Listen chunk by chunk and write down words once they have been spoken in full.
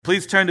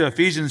Please turn to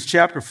Ephesians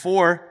chapter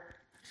 4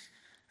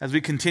 as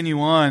we continue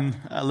on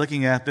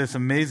looking at this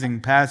amazing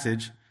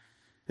passage.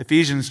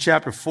 Ephesians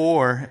chapter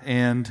 4,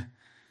 and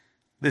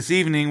this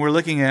evening we're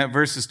looking at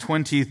verses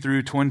 20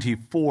 through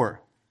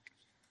 24.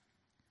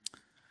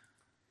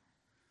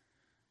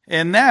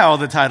 And now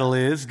the title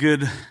is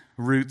Good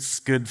Roots,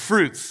 Good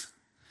Fruits.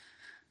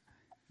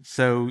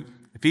 So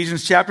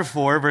Ephesians chapter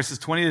 4, verses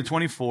 20 to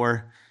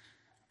 24,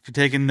 if you're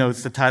taking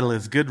notes, the title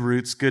is Good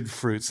Roots, Good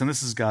Fruits, and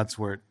this is God's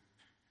Word.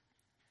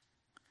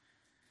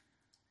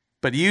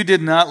 But you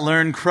did not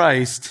learn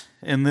Christ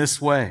in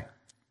this way.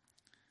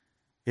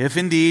 If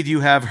indeed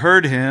you have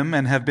heard him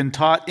and have been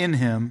taught in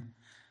him,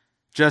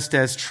 just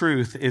as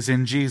truth is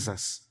in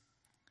Jesus,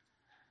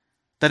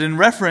 that in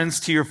reference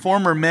to your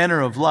former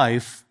manner of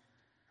life,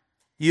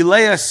 you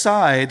lay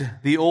aside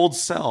the old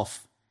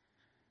self,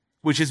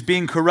 which is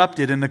being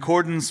corrupted in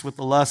accordance with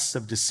the lusts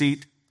of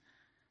deceit,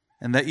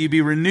 and that you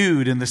be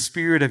renewed in the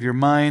spirit of your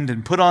mind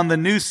and put on the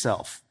new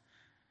self,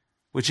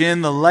 which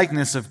in the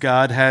likeness of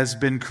God has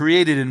been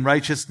created in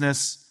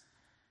righteousness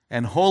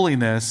and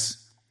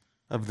holiness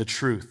of the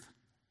truth.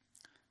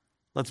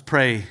 Let's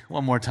pray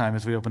one more time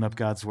as we open up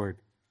God's Word.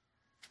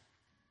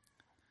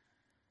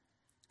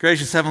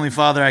 Gracious Heavenly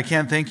Father, I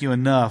can't thank you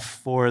enough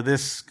for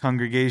this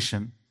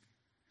congregation,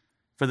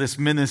 for this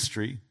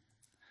ministry.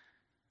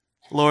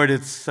 Lord,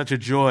 it's such a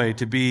joy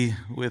to be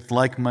with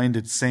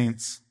like-minded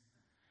saints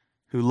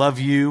who love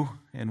you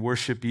and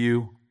worship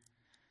you.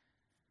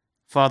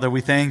 Father,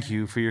 we thank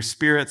you for your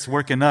Spirit's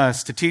work in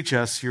us to teach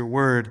us your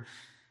word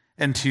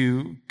and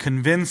to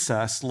convince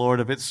us, Lord,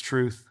 of its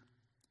truth.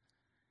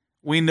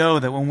 We know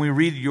that when we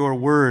read your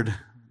word,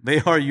 they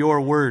are your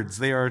words.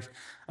 They are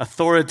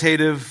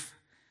authoritative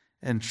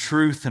and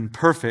truth and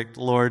perfect,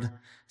 Lord,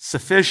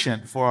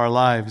 sufficient for our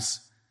lives.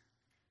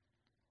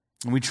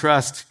 And we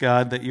trust,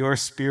 God, that your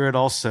Spirit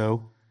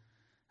also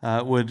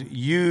would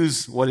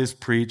use what is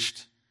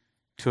preached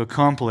to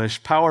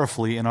accomplish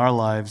powerfully in our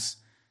lives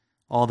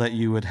all that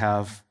you would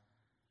have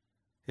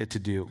it to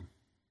do.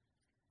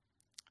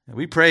 And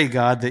we pray,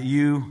 God, that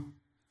you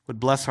would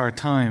bless our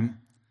time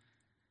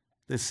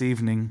this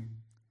evening.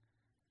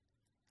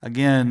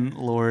 Again,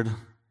 Lord,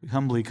 we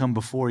humbly come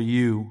before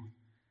you,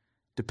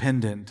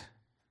 dependent,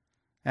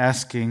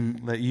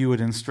 asking that you would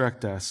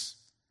instruct us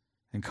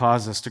and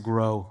cause us to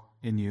grow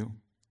in you.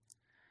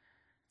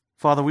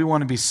 Father, we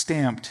want to be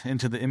stamped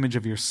into the image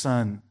of your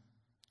Son.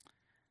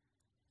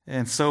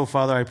 And so,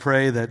 Father, I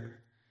pray that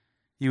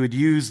you would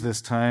use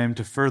this time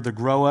to further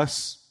grow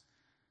us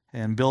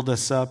and build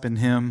us up in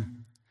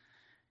him,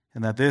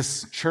 and that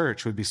this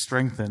church would be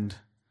strengthened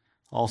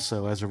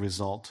also as a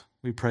result.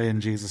 We pray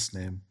in Jesus'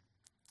 name.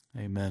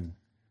 Amen.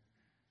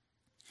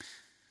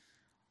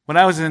 When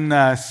I was in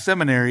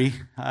seminary,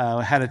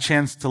 I had a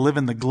chance to live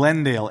in the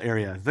Glendale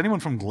area. Is anyone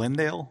from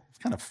Glendale? It's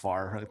kind of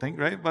far, I think,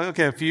 right? But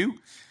okay, a few.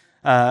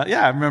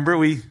 I remember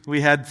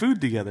we had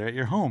food together at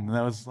your home, and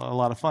that was a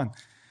lot of fun.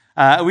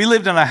 We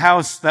lived in a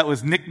house that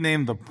was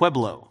nicknamed the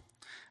Pueblo,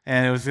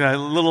 and it was a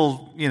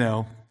little,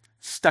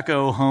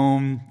 stucco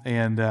home,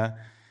 and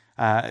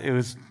it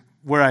was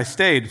where I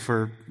stayed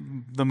for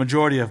the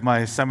majority of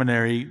my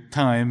seminary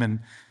time.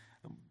 And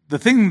the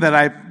thing that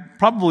I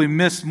probably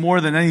miss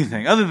more than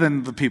anything, other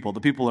than the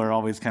people are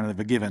always kind of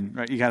a given,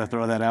 right? You got to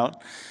throw that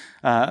out.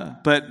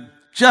 But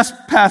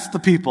just past the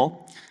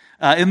people,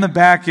 in the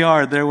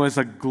backyard, there was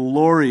a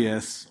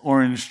glorious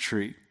orange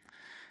tree.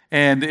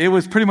 And it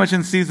was pretty much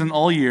in season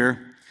all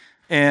year,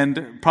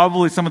 and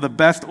probably some of the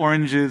best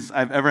oranges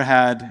I've ever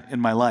had in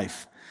my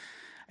life.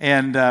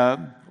 And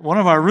one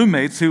of our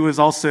roommates, who was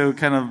also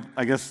kind of,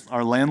 I guess,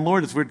 our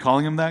landlord, it's weird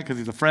calling him that because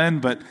he's a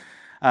friend, but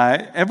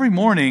every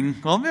morning,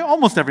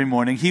 almost every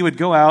morning, he would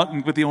go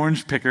out with the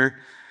orange picker,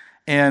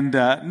 and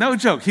no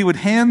joke, he would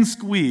hand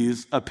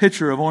squeeze a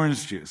pitcher of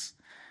orange juice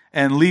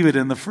and leave it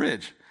in the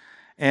fridge.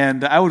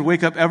 And I would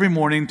wake up every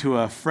morning to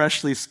a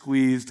freshly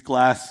squeezed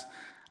glass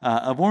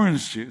of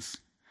orange juice.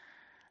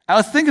 I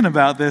was thinking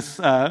about this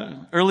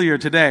earlier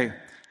today,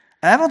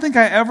 and I don't think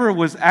I ever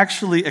was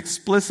actually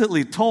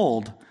explicitly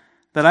told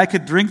that I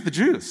could drink the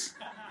juice.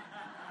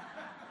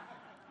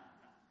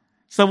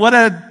 So what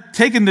had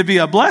taken to be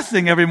a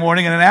blessing every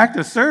morning and an act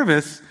of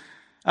service,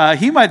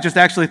 he might just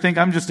actually think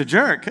I'm just a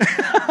jerk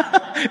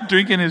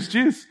drinking his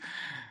juice.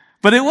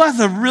 But it was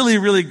a really,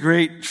 really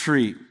great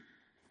tree.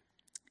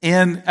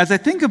 And as I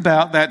think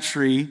about that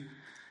tree,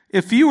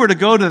 if you were to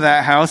go to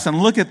that house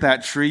and look at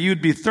that tree, you'd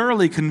be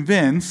thoroughly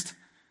convinced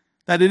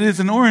that it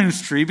is an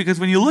orange tree, because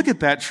when you look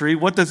at that tree,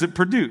 what does it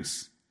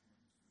produce?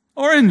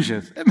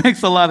 Oranges. It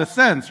makes a lot of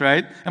sense,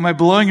 right? Am I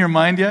blowing your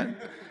mind yet?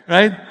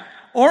 Right?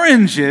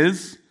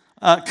 Oranges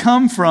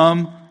come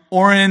from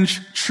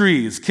orange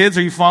trees. Kids,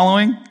 are you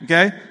following?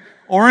 Okay?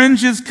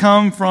 Oranges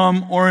come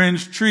from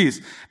orange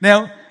trees.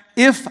 Now,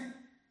 if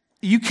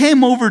you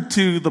came over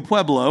to the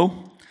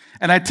Pueblo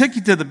and I took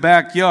you to the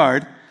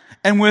backyard,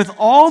 and with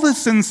all the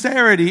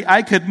sincerity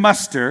I could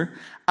muster,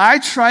 I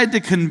tried to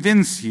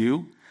convince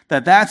you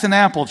that that's an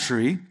apple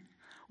tree,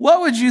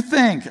 what would you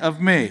think of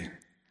me?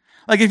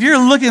 Like if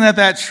you're looking at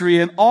that tree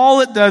and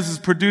all it does is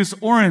produce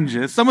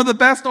oranges, some of the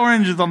best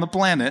oranges on the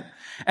planet,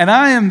 and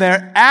I am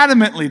there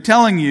adamantly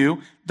telling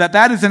you that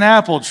that is an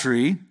apple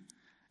tree,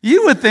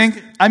 you would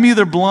think I'm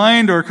either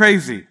blind or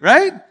crazy,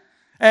 right?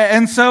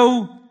 And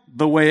so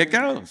the way it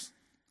goes.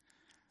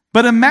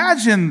 But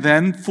imagine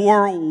then,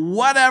 for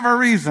whatever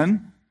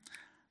reason,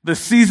 the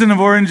season of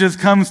oranges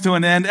comes to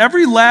an end.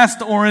 Every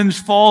last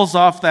orange falls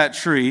off that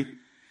tree.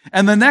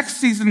 And the next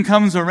season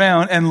comes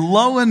around, and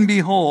lo and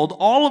behold,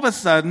 all of a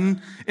sudden,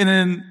 in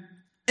an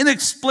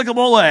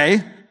inexplicable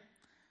way,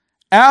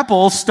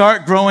 apples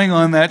start growing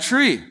on that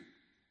tree.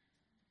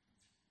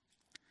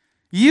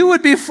 You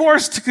would be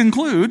forced to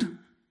conclude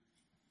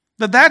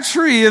that that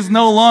tree is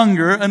no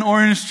longer an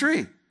orange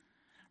tree.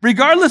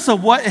 Regardless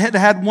of what it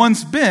had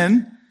once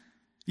been,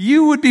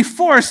 you would be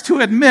forced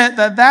to admit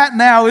that that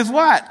now is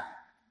what?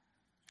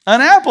 An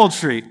apple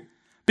tree.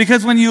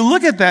 Because when you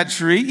look at that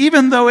tree,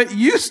 even though it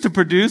used to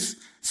produce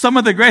some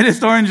of the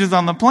greatest oranges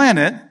on the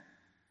planet,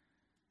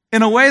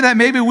 in a way that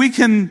maybe we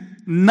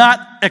can not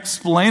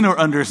explain or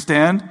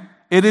understand,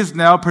 it is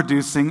now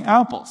producing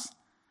apples.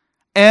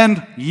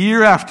 And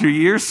year after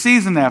year,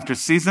 season after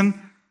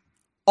season,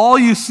 all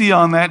you see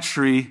on that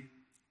tree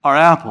are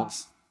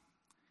apples.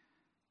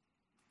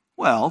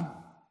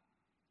 Well,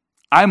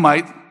 I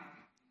might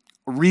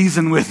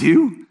reason with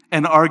you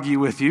and argue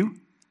with you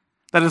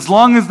that as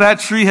long as that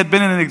tree had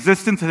been in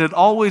existence, it had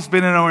always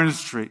been an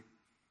orange tree.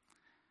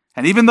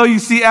 And even though you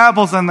see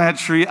apples on that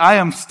tree, I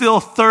am still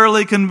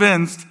thoroughly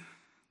convinced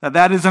that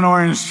that is an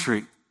orange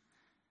tree.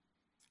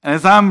 And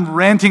as I'm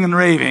ranting and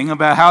raving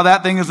about how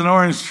that thing is an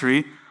orange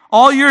tree,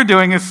 all you're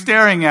doing is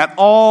staring at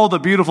all the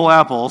beautiful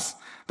apples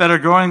that are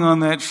growing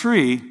on that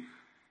tree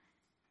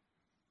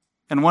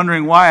and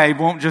wondering why I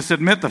won't just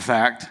admit the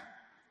fact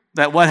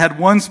that what had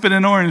once been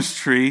an orange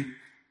tree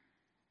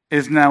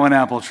is now an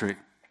apple tree.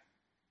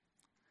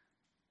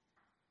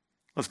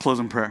 Let's close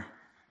in prayer.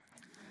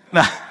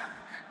 Now,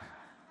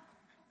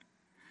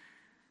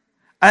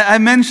 I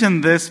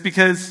mentioned this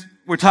because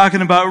we're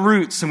talking about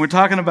roots and we're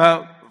talking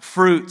about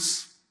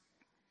fruits.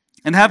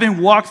 And having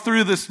walked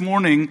through this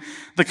morning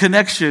the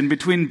connection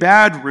between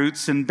bad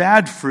roots and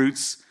bad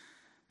fruits,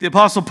 the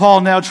Apostle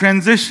Paul now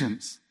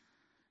transitions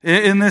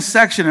in this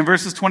section in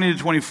verses 20 to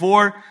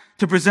 24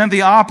 to present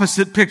the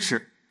opposite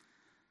picture.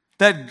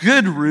 That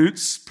good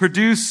roots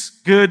produce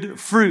good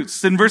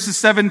fruits. In verses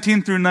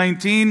 17 through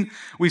 19,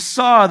 we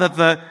saw that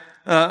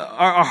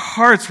our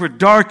hearts were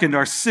darkened,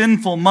 our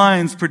sinful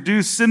minds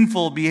produced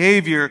sinful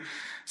behavior,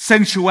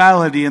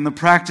 sensuality, and the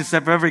practice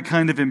of every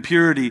kind of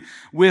impurity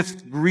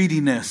with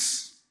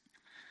greediness.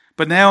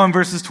 But now in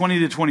verses 20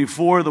 to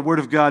 24, the Word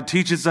of God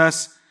teaches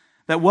us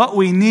that what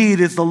we need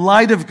is the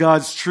light of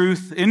God's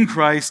truth in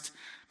Christ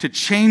to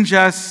change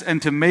us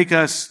and to make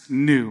us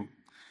new.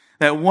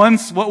 That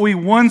what we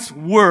once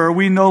were,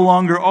 we no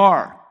longer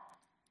are.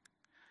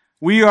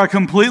 We are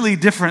completely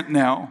different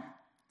now.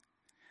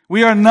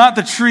 We are not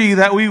the tree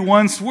that we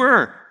once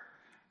were.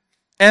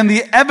 And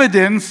the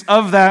evidence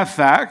of that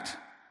fact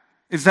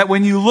is that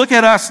when you look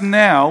at us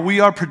now,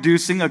 we are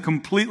producing a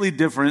completely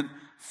different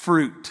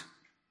fruit.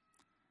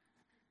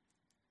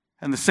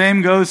 And the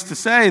same goes to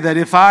say that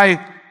if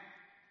I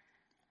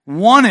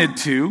wanted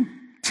to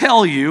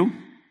tell you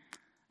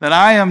that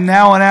I am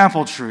now an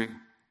apple tree,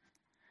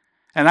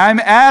 and I'm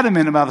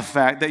adamant about the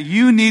fact that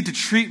you need to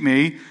treat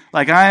me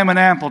like I am an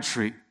apple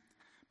tree.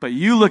 But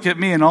you look at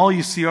me and all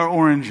you see are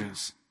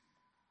oranges.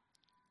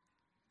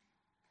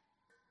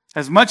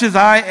 As much as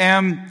I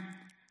am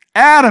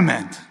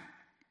adamant,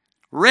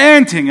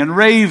 ranting and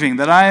raving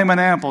that I am an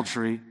apple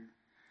tree,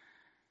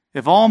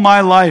 if all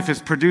my life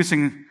is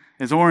producing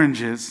is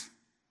oranges,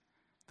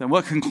 then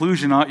what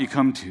conclusion ought you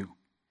come to?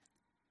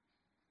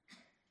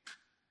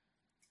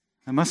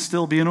 I must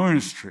still be an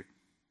orange tree.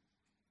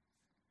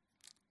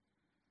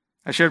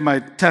 I shared my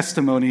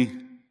testimony,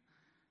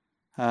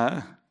 last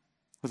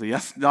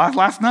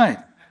night?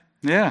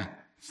 Yeah,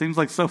 seems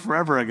like so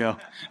forever ago.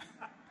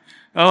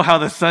 Oh, how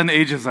the sun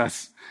ages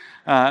us.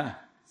 But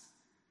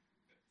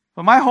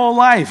my whole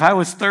life, I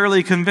was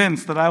thoroughly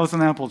convinced that I was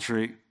an apple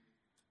tree,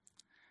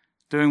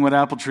 doing what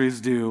apple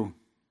trees do.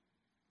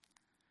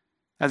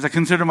 As I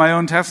consider my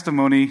own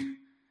testimony,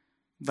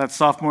 that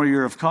sophomore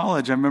year of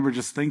college, I remember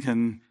just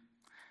thinking,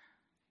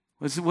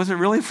 was it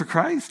really for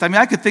Christ? I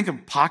mean, I could think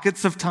of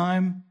pockets of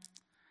time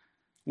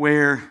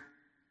where,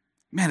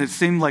 man, it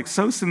seemed like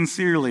so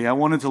sincerely I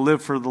wanted to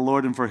live for the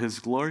Lord and for His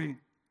glory.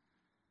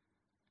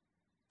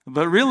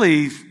 But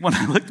really, when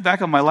I look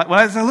back on my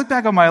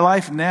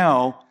life,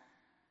 now,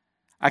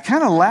 I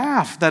kind of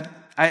laugh that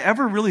I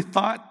ever really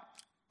thought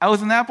I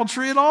was an apple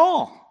tree at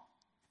all.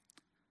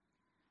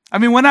 I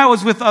mean, when I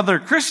was with other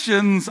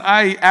Christians,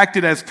 I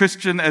acted as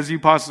Christian as you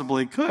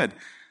possibly could.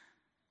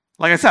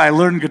 Like I said, I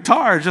learned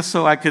guitar just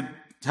so I could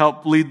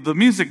help lead the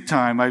music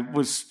time. I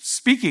was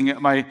speaking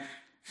at my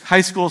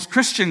high school's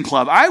Christian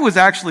club. I was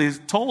actually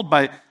told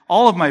by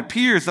all of my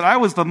peers that I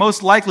was the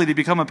most likely to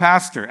become a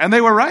pastor, and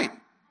they were right.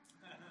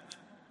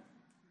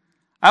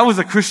 I was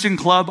a Christian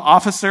club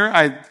officer.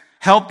 I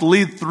helped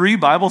lead 3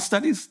 Bible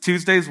studies,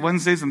 Tuesdays,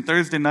 Wednesdays, and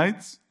Thursday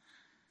nights.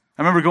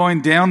 I remember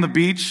going down the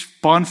beach,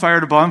 bonfire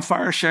to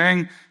bonfire,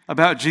 sharing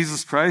about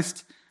Jesus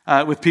Christ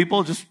with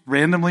people, just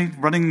randomly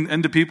running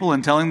into people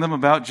and telling them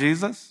about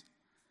Jesus.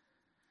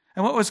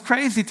 And what was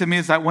crazy to me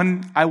is that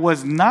when I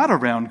was not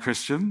around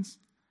Christians,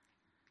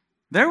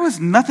 there was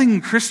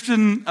nothing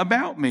Christian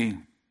about me.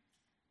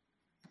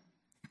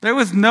 There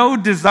was no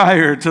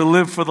desire to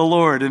live for the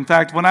Lord. In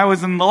fact, when I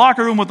was in the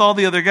locker room with all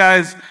the other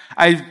guys,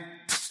 I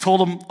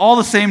told them all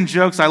the same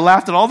jokes. I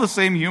laughed at all the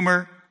same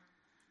humor.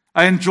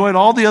 I enjoyed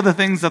all the other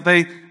things that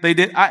they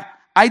did.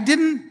 I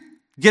didn't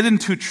get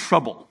into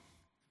trouble,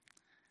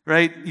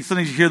 right?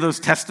 Sometimes you hear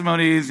those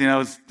testimonies,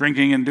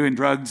 drinking and doing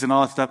drugs and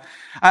all that stuff.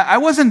 I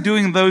wasn't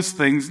doing those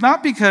things,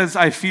 not because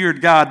I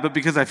feared God, but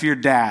because I feared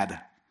Dad.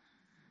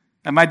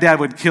 And my dad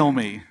would kill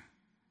me.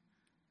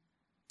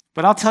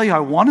 But I'll tell you, I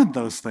wanted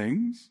those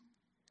things.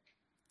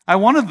 I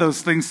wanted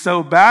those things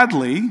so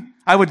badly.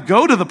 I would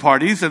go to the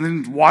parties and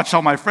then watch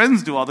all my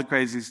friends do all the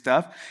crazy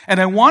stuff.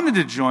 And I wanted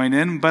to join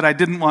in, but I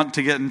didn't want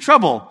to get in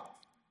trouble.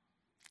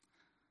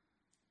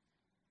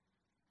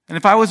 And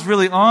if I was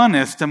really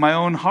honest in my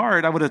own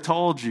heart, I would have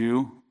told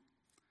you,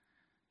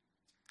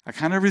 I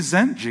kind of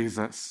resent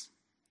Jesus.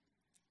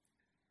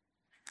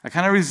 I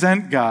kind of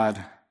resent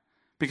God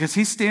because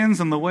he stands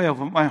in the way of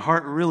what my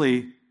heart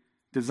really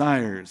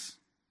desires.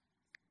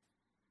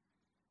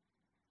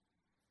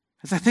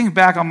 As I think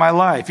back on my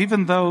life,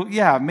 even though,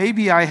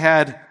 maybe I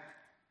had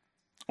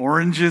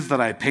oranges that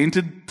I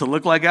painted to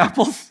look like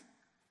apples,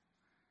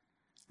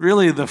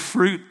 really the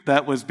fruit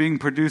that was being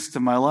produced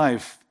in my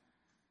life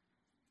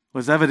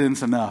was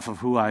evidence enough of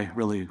who I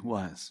really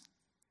was.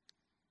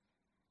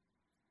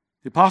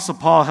 The Apostle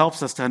Paul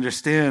helps us to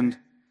understand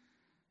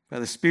by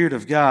the Spirit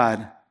of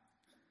God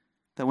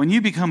that when you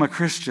become a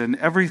Christian,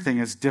 everything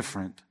is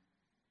different.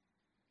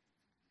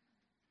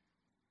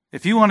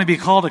 If you want to be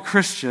called a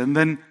Christian,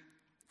 then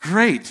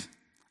great.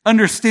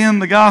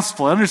 Understand the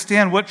gospel.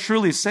 Understand what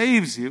truly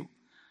saves you.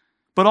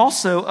 But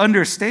also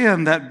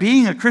understand that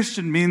being a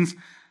Christian means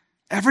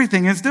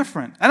everything is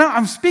different.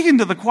 I'm speaking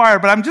to the choir,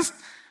 but I'm just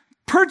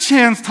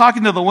perchance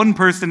talking to the one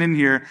person in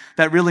here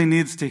that really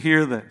needs to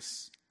hear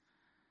this.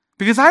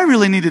 Because I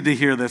really needed to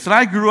hear this. And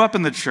I grew up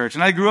in the church,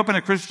 and I grew up in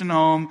a Christian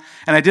home,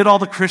 and I did all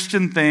the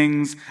Christian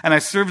things, and I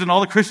served in all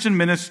the Christian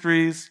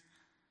ministries.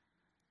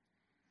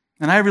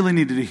 And I really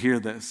needed to hear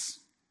this.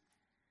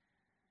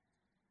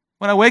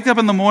 When I wake up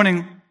in the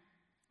morning,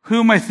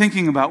 who am I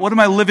thinking about? What am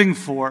I living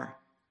for?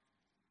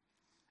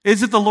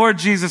 Is it the Lord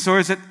Jesus or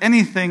is it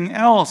anything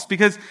else?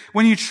 Because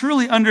when you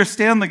truly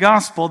understand the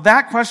gospel,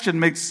 that question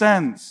makes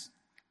sense.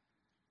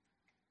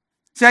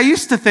 See, I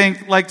used to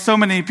think, like so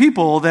many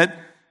people, that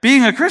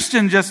being a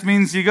Christian just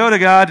means you go to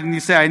God and you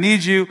say, I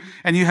need you,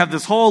 and you have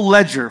this whole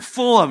ledger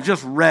full of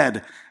just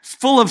red,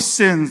 full of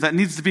sins that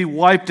needs to be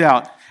wiped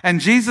out. And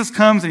Jesus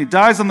comes and he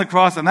dies on the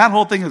cross and that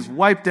whole thing is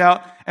wiped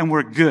out and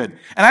we're good.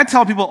 And I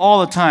tell people all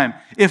the time,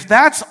 if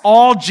that's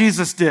all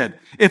Jesus did,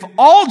 if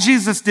all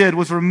Jesus did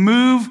was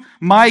remove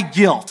my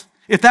guilt,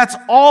 if that's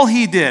all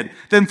he did,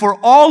 then for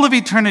all of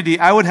eternity,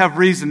 I would have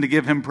reason to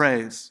give him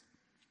praise.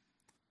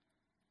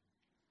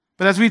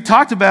 But as we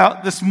talked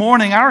about this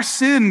morning, our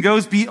sin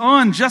goes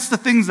beyond just the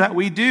things that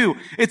we do.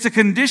 It's a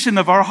condition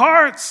of our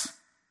hearts.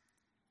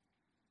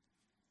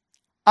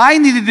 I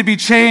needed to be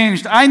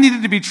changed. I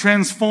needed to be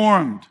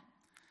transformed.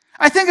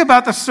 I think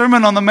about the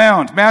Sermon on the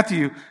Mount,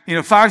 Matthew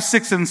 5,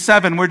 6, and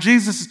 7, where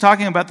Jesus is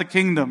talking about the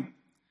kingdom.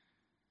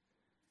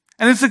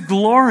 And it's a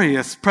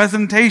glorious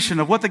presentation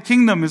of what the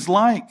kingdom is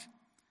like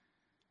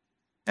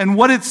and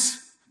what its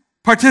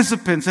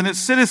participants and its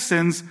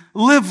citizens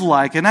live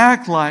like and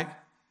act like.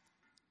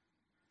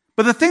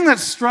 But the thing that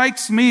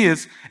strikes me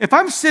is if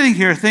I'm sitting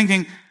here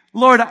thinking,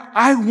 Lord,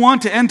 I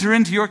want to enter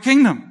into your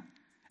kingdom.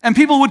 And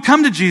people would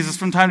come to Jesus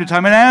from time to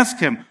time and ask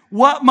him,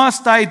 what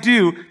must I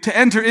do to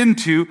enter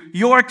into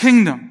your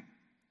kingdom?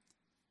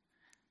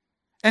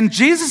 And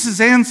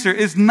Jesus' answer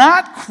is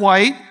not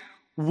quite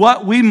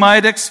what we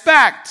might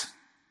expect.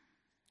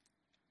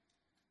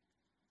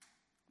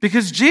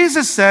 Because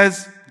Jesus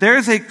says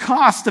there's a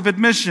cost of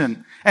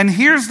admission. And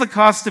here's the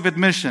cost of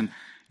admission.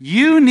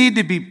 You need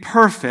to be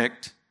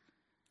perfect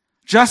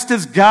just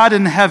as God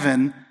in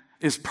heaven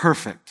is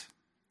perfect.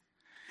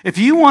 If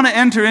you want to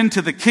enter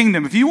into the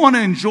kingdom, if you want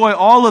to enjoy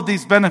all of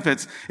these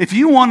benefits, if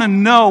you want to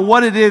know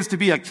what it is to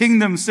be a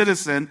kingdom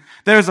citizen,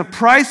 there's a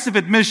price of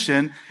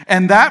admission,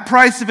 and that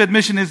price of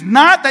admission is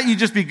not that you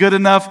just be good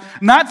enough,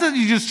 not that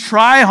you just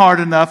try hard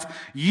enough.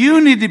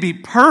 You need to be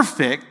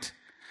perfect,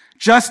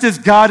 just as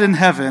God in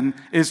heaven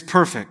is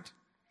perfect.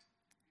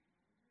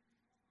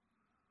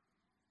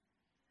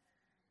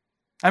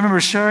 I remember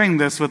sharing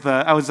this with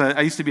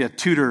I used to be a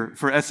tutor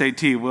for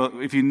SAT. Well,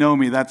 if you know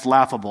me, that's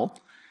laughable,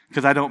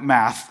 because I don't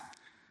math.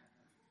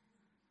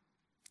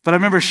 But I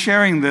remember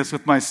sharing this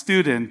with my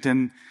student,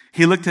 and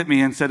he looked at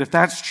me and said, if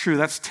that's true,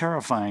 that's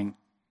terrifying.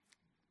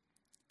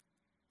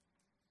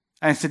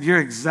 And I said,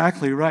 you're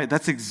exactly right.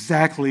 That's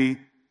exactly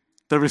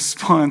the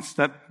response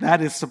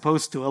that is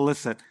supposed to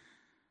elicit.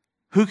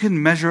 Who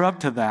can measure up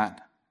to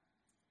that?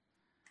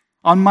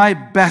 On my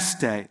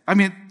best day,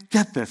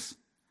 get this.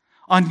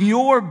 On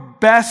your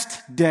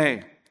best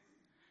day,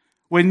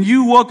 when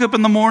you woke up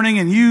in the morning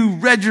and you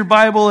read your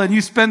Bible and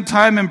you spent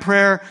time in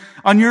prayer,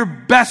 on your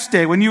best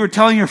day, when you were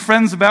telling your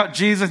friends about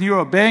Jesus and you were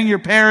obeying your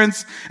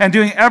parents and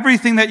doing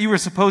everything that you were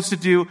supposed to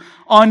do,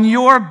 on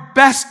your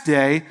best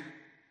day,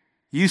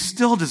 you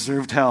still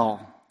deserved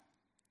hell.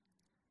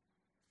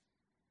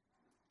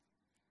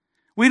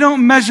 We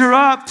don't measure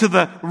up to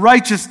the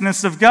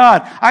righteousness of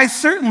God. I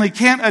certainly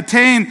can't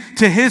attain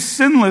to His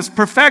sinless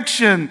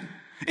perfection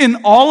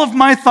in all of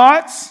my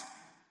thoughts,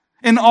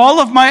 in all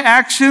of my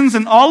actions,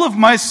 in all of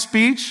my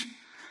speech.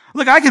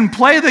 Look, I can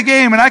play the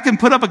game and I can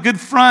put up a good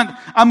front.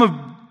 I'm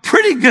a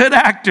pretty good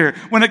actor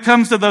when it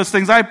comes to those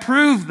things. I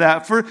proved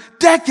that for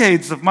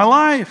decades of my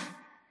life.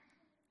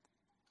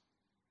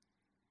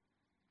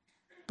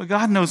 But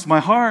God knows my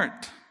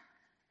heart.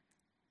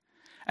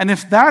 And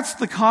if that's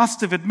the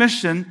cost of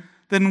admission,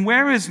 then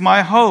where is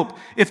my hope?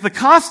 If the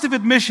cost of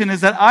admission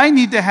is that I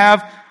need to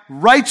have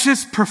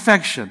righteous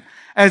perfection,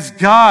 as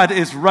God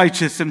is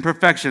righteous in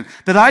perfection,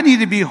 that I need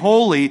to be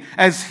holy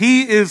as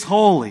He is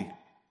holy,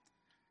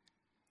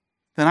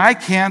 then I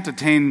can't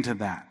attain to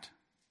that.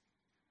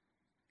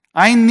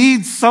 I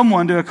need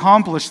someone to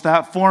accomplish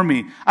that for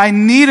me. I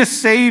need a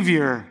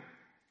Savior.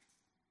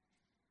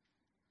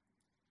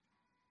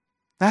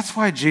 That's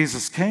why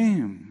Jesus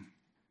came.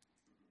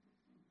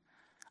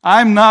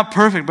 I'm not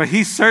perfect, but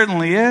He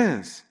certainly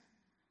is.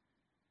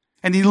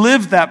 And He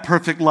lived that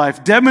perfect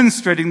life,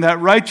 demonstrating that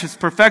righteous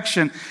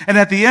perfection. And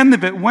at the end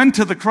of it, went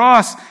to the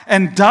cross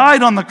and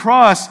died on the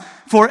cross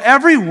for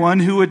everyone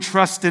who would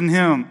trust in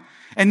Him.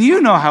 And you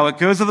know how it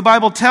goes. The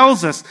Bible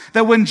tells us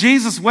that when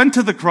Jesus went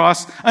to the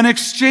cross, an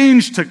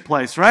exchange took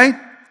place, right?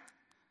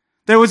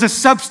 There was a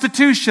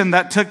substitution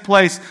that took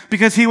place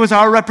because He was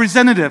our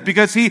representative,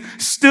 because He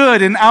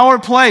stood in our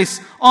place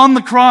on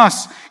the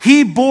cross.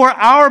 He bore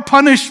our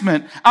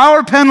punishment,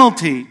 our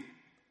penalty.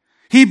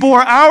 He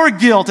bore our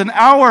guilt and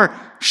our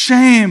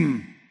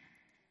shame.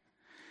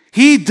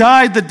 He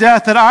died the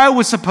death that I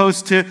was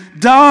supposed to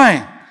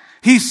die.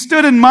 He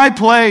stood in my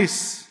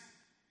place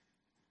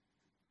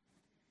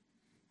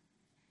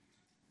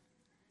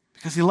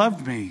because He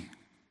loved me.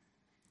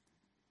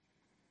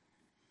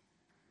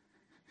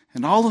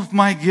 And all of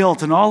my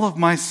guilt and all of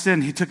my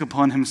sin He took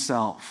upon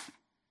Himself.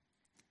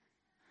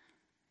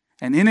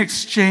 And in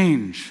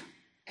exchange,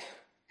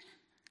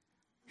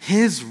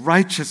 His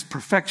righteous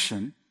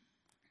perfection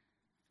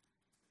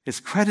is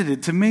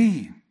credited to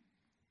me.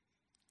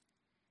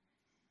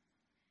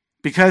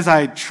 Because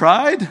I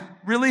tried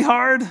really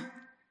hard?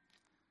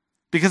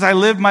 Because I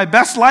lived my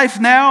best life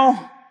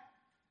now?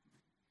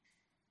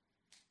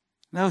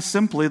 No,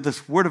 simply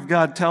this Word of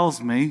God tells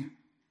me,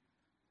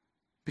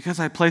 because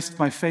I placed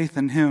my faith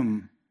in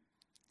Him,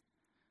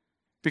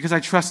 because I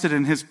trusted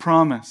in His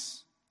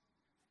promise,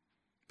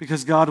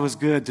 because God was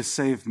good to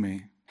save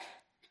me.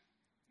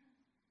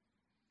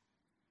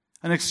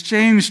 An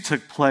exchange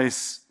took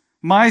place,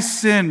 my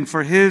sin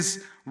for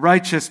His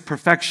righteous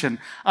perfection.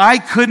 I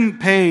couldn't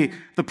pay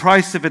the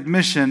price of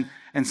admission,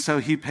 and so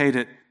He paid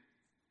it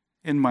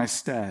in my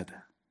stead.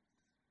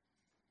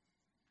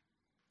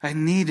 I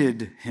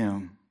needed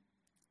Him.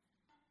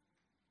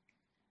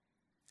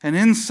 And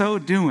in so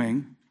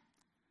doing,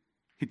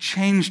 He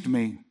changed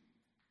me.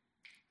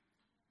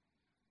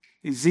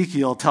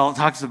 Ezekiel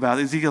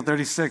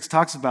 36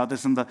 talks about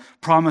this in the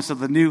promise of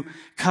the new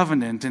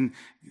covenant. And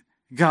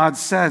God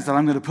says that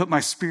I'm going to put my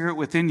Spirit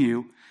within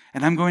you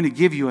and I'm going to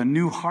give you a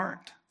new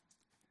heart.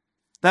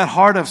 That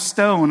heart of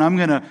stone I'm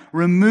going to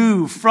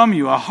remove from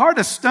you. A heart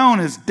of stone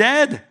is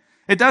dead.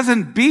 It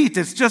doesn't beat.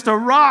 It's just a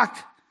rock.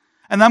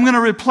 And I'm going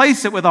to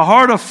replace it with a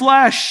heart of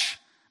flesh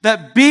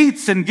that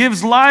beats and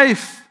gives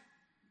life.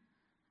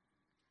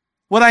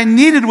 What I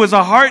needed was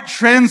a heart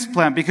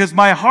transplant because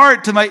my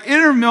heart, to my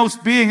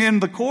innermost being, in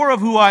the core of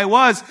who I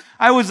was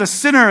a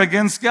sinner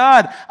against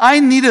God.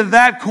 I needed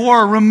that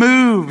core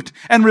removed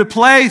and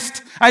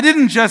replaced. I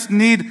didn't just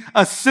need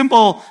a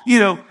simple,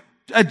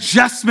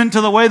 adjustment to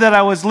the way that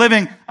I was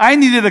living. I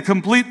needed a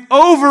complete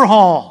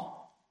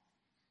overhaul.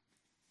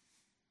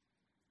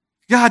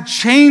 God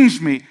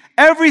changed me,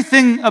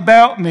 everything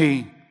about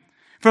me,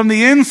 from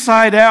the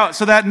inside out,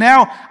 so that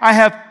now I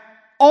have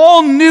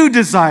all new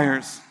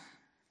desires.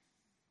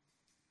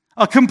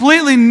 A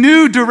completely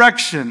new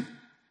direction,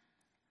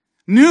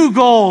 new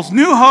goals,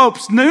 new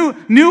hopes,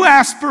 new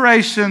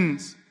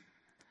aspirations.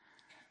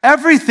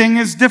 Everything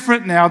is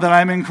different now that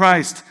I'm in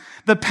Christ.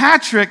 The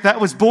Patrick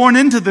that was born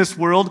into this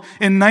world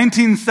in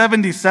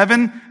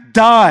 1977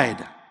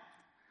 died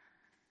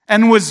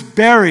and was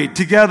buried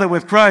together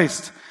with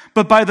Christ.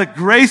 But by the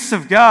grace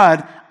of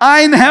God,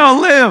 I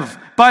now live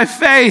by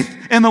faith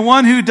in the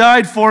one who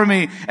died for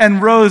me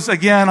and rose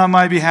again on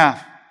my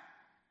behalf.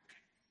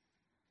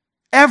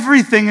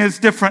 Everything is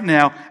different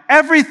now.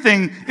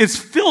 Everything is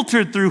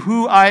filtered through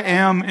who I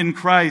am in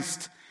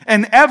Christ.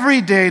 And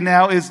every day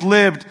now is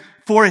lived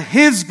for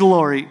His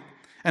glory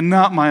and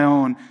not my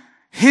own.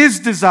 His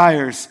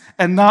desires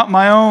and not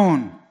my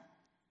own.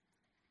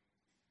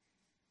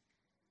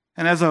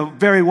 And as a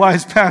very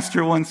wise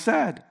pastor once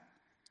said,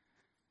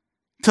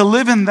 To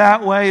live in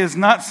that way is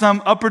not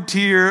some upper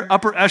tier,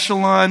 upper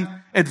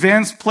echelon,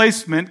 advanced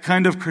placement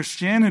kind of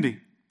Christianity.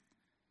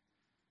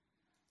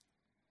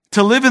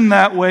 To live in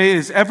that way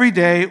is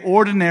everyday,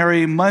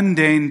 ordinary,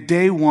 mundane,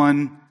 day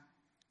one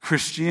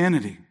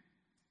Christianity.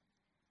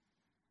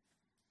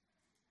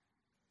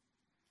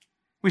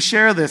 We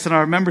share this in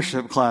our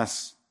membership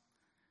class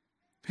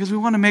because we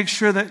want to make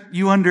sure that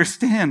you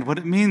understand what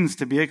it means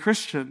to be a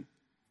Christian.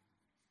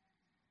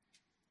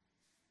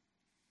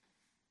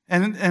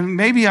 And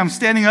maybe I'm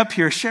standing up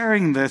here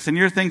sharing this and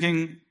you're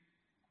thinking,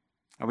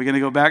 are we going to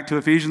go back to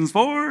Ephesians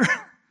 4?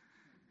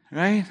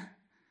 Right?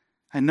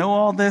 I know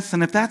all this,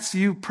 and if that's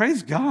you,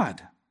 praise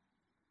God.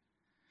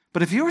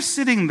 But if you're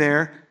sitting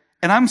there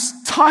and I'm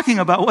talking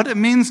about what it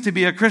means to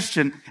be a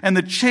Christian and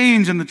the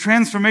change and the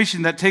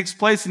transformation that takes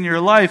place in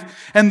your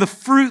life and the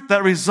fruit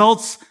that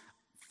results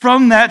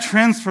from that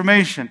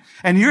transformation,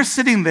 and you're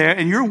sitting there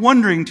and you're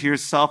wondering to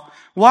yourself,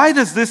 why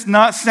does this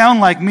not sound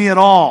like me at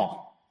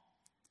all?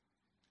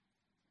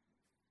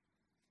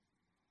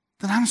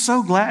 Then I'm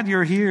so glad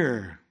you're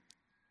here.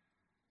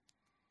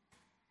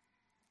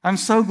 I'm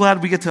so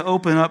glad we get to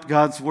open up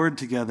God's Word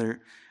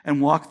together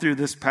and walk through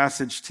this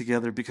passage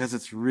together because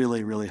it's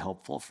really, really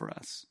helpful for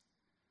us.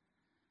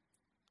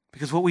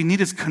 Because what we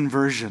need is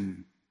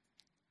conversion.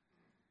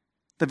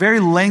 The very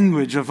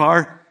language of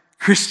our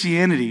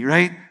Christianity,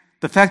 right?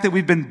 The fact that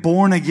we've been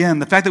born again,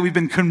 the fact that we've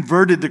been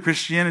converted to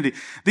Christianity,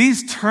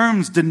 these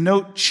terms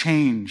denote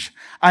change.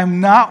 I'm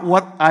not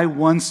what I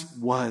once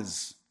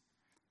was.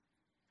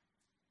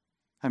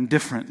 I'm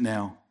different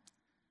now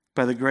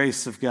by the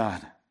grace of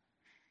God.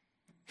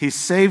 He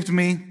saved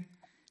me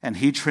and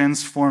He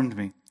transformed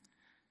me.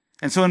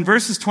 And so in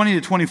verses 20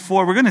 to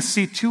 24, we're going to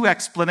see two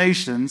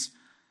explanations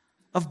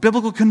of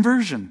biblical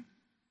conversion.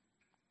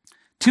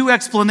 Two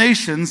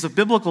explanations of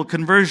biblical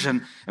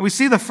conversion. And we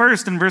see the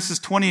first in verses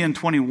 20 and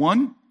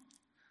 21.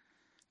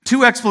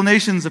 Two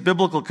explanations of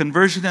biblical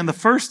conversion. And the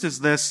first is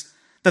this,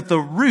 that the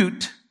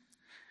root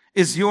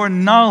is your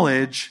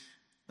knowledge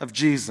of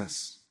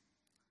Jesus.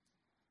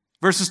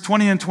 Verses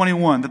 20 and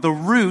 21, that the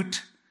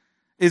root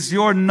is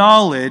your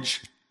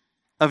knowledge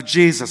of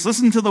Jesus.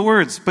 Listen to the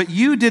words, but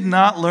you did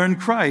not learn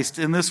Christ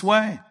in this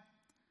way.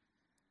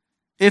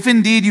 If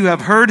indeed you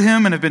have heard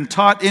Him and have been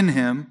taught in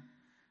Him,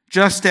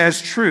 just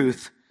as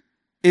truth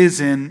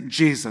is in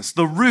Jesus.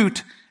 The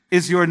root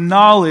is your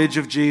knowledge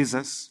of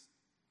Jesus.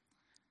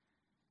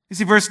 You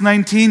see, verse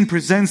 19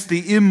 presents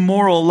the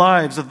immoral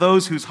lives of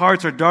those whose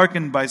hearts are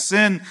darkened by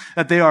sin,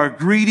 that they are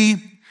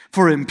greedy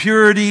for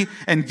impurity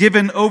and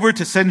given over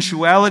to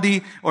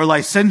sensuality or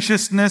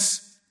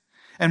licentiousness.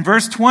 And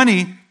verse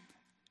 20,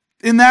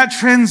 in that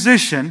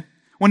transition,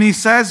 when he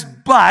says,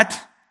 but,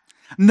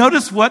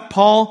 notice what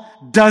Paul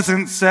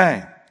doesn't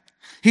say.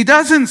 He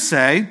doesn't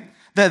say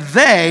that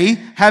they,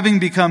 having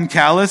become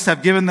callous,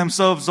 have given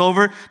themselves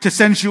over to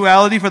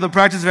sensuality for the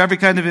practice of every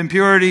kind of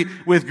impurity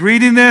with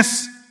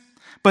greediness,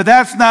 but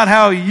that's not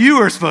how you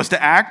are supposed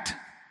to act.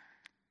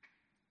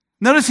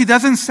 Notice he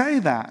doesn't say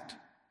that.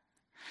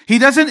 He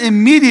doesn't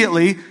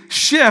immediately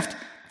shift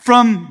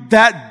from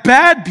that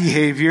bad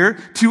behavior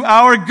to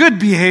our good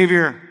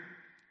behavior.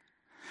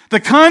 The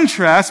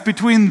contrast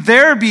between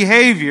their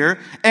behavior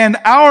and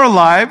our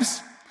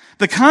lives,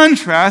 the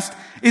contrast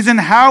is in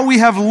how we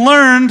have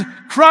learned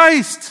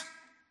Christ.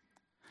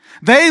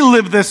 They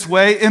live this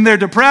way in their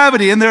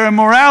depravity, in their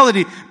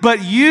immorality,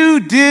 but you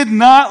did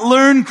not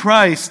learn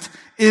Christ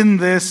in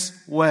this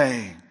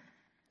way.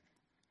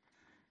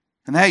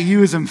 And that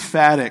you is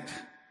emphatic,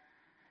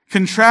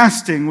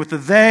 contrasting with the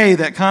they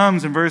that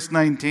comes in verse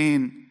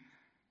 19.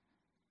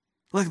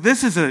 Look,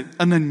 this is an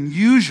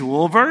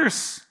unusual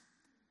verse.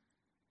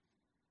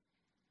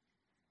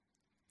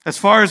 As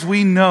far as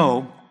we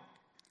know,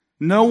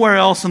 nowhere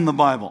else in the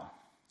Bible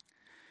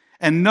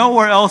and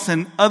nowhere else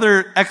in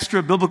other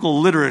extra-biblical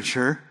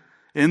literature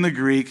in the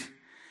Greek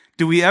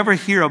do we ever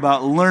hear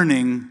about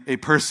learning a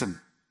person.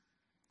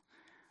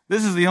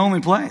 This is the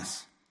only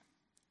place.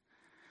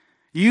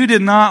 You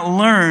did not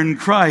learn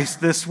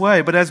Christ this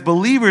way, but as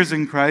believers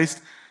in Christ,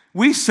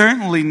 we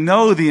certainly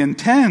know the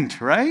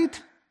intent,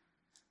 right?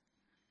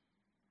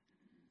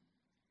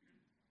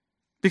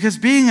 Because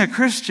being a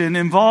Christian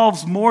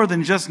involves more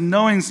than just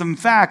knowing some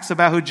facts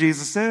about who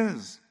Jesus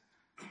is.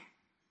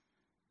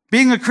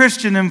 Being a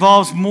Christian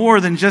involves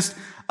more than just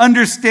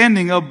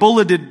understanding a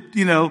bulleted,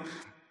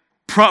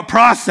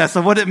 process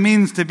of what it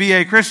means to be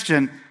a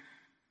Christian.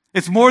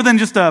 It's more than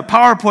just a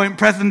PowerPoint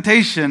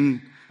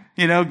presentation,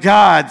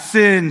 God,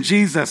 sin,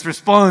 Jesus,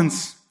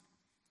 response.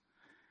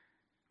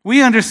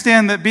 We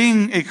understand that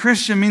being a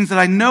Christian means that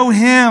I know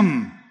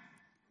Him.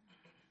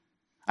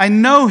 I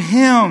know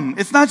Him.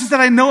 It's not just that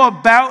I know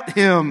about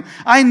Him.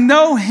 I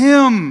know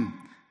Him.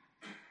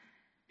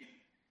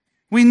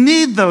 We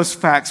need those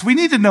facts. We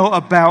need to know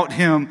about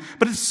Him.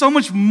 But it's so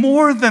much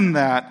more than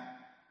that.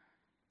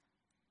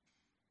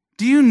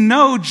 Do you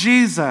know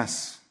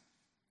Jesus?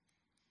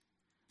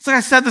 It's like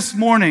I said this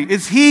morning.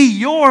 Is He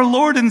your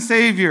Lord and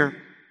Savior?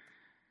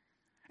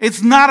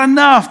 It's not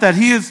enough that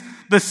He is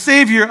the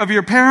Savior of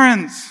your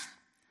parents.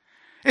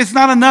 It's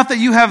not enough that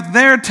you have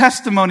their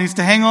testimonies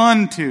to hang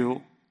on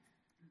to.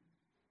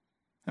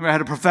 I remember I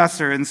had a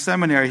professor in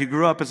seminary who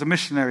grew up as a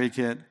missionary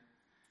kid.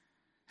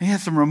 He had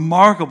some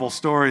remarkable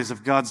stories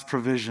of God's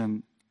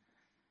provision.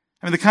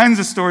 I mean, the kinds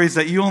of stories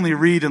that you only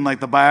read in like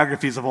the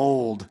biographies of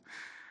old,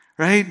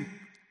 right?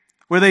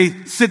 Where they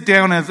sit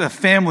down as a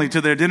family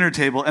to their dinner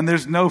table and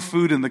there's no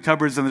food in the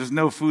cupboards and there's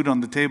no food on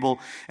the table,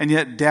 and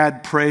yet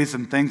dad prays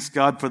and thanks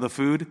God for the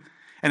food.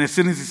 And as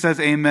soon as he says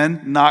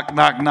amen, knock,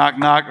 knock, knock,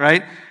 knock,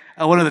 right?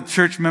 One of the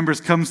church members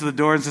comes to the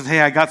door and says,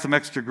 hey, I got some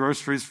extra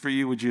groceries for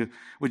you.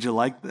 Would you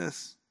like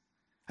this?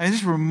 I mean,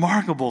 just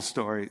remarkable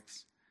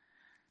stories.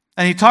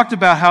 And he talked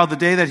about how the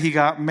day that he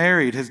got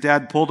married, his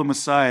dad pulled him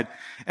aside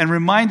and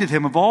reminded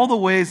him of all the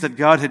ways that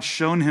God had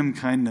shown him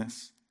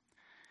kindness.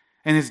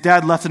 And his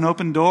dad left an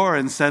open door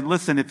and said,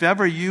 listen, if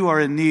ever you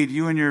are in need,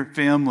 you and your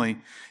family,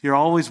 you're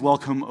always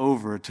welcome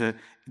over to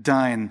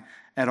dine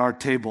at our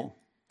table.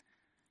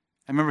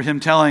 I remember him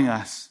telling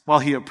us, while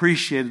he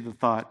appreciated the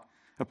thought,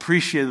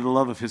 appreciated the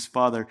love of his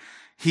father,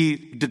 he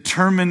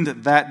determined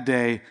that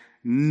day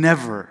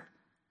never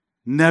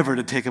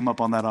to take him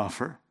up on that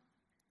offer.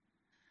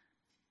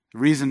 The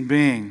reason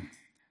being,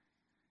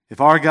 if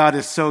our God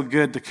is so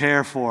good to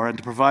care for and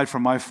to provide for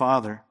my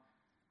father,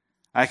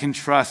 I can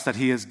trust that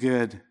he is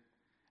good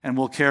and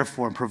will care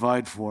for and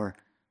provide for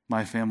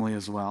my family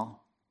as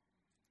well.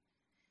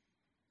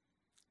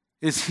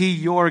 Is he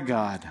your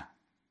God?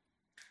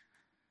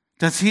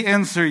 Does he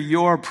answer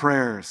your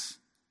prayers?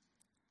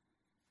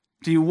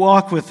 Do you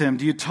walk with him?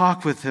 Do you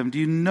talk with him? Do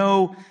you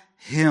know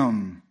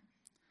him?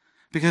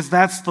 Because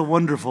that's the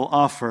wonderful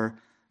offer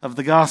of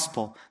the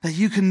gospel, that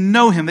you can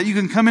know him, that you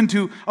can come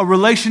into a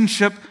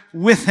relationship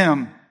with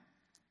him.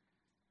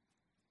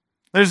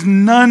 There's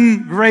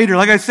none greater.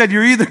 Like I said,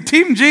 you're either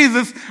team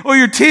Jesus or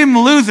you're team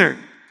loser,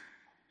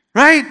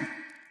 right?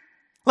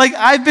 Like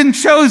I've been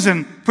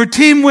chosen for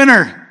team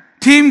winner,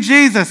 team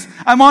Jesus.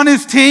 I'm on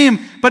his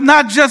team, but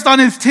not just on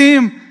his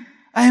team.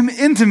 I am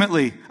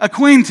intimately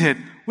acquainted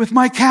with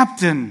my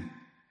captain.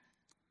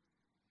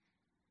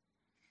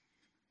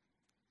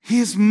 He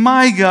is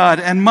my God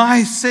and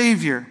my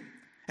Savior.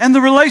 And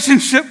the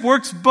relationship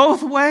works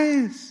both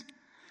ways.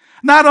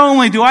 Not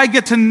only do I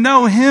get to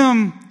know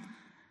him,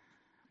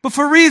 but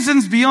for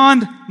reasons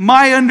beyond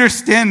my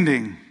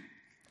understanding,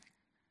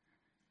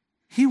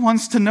 he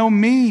wants to know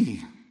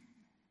me.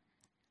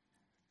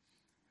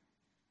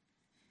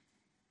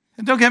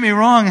 And don't get me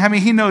wrong, I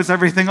mean, he knows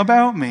everything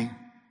about me.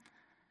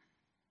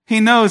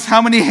 He knows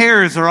how many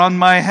hairs are on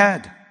my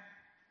head.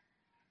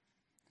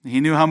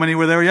 He knew how many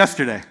were there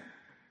yesterday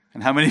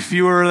and how many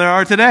fewer there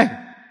are today.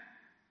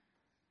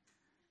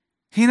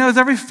 He knows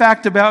every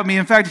fact about me.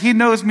 In fact, he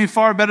knows me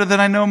far better than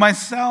I know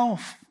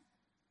myself.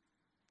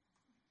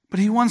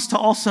 But he wants to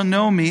also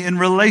know me in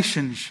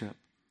relationship.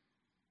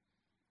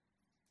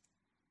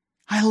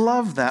 I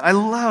love that. I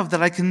love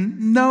that I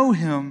can know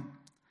him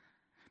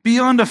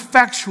beyond a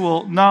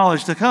factual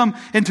knowledge, to come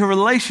into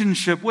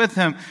relationship with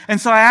him. And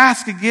so I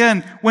ask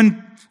again,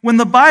 when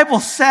the Bible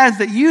says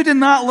that you did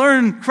not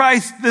learn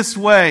Christ this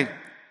way,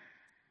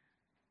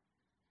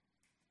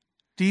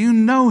 do you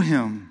know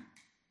him?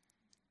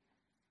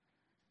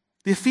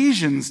 The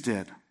Ephesians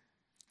did.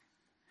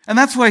 And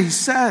that's why he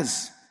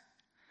says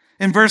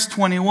in verse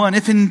 21,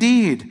 if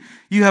indeed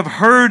you have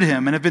heard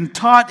him and have been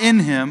taught in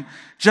him,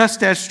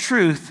 just as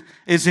truth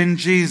is in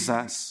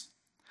Jesus.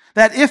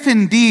 That if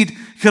indeed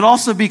could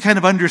also be kind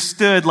of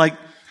understood like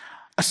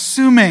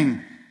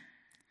assuming.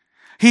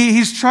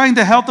 He's trying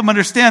to help them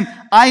understand,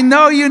 I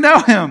know you know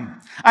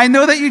him. I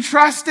know that you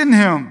trust in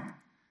him.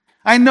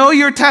 I know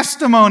your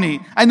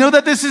testimony. I know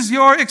that this is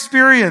your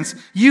experience.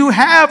 You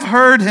have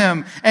heard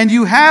him and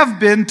you have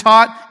been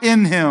taught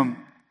in him.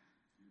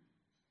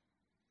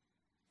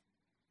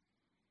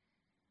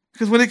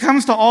 Because when it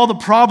comes to all the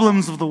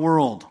problems of the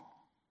world,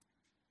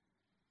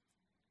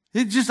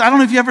 I don't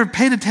know if you ever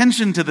paid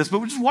attention to this,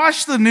 but just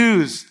watch the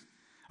news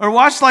or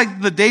watch like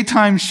the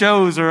daytime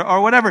shows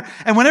or whatever.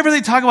 And whenever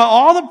they talk about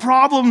all the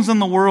problems in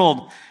the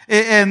world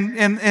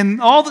and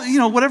all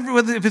the, whatever,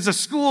 whether if it's a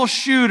school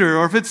shooter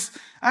or if it's,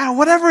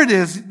 whatever it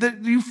is,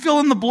 that you fill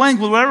in the blank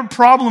with whatever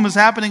problem is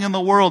happening in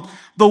the world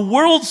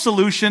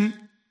solution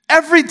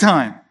every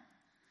time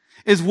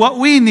is what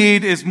we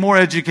need is more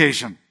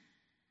education.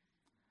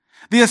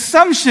 The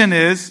assumption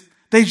is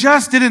they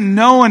just didn't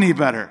know any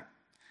better.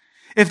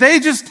 If they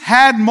just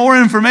had more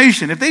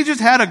information, if they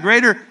just had a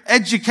greater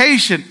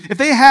education, if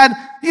they had,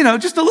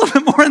 just a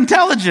little bit more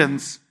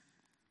intelligence,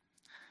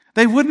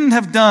 they wouldn't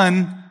have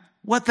done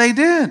what they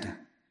did.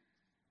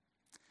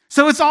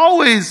 So it's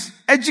always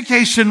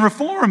education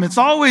reform. It's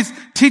always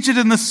teach it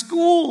in the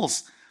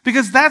schools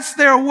because that's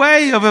their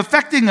way of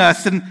affecting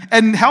us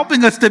and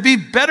helping us to be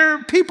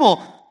better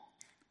people.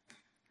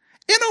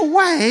 In a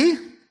way,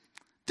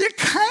 they're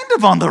kind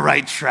of on the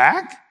right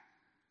track.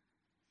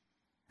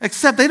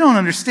 Except they don't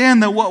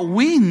understand that what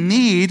we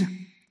need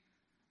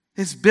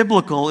is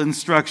biblical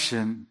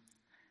instruction.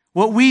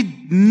 What we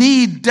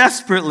need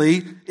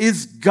desperately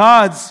is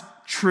God's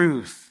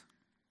truth.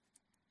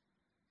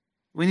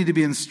 We need to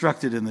be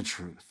instructed in the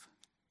truth.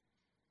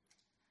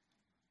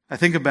 I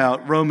think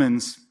about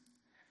Romans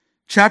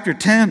chapter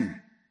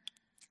 10,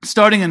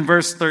 starting in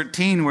verse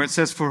 13, where it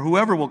says, "For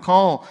whoever will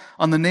call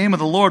on the name of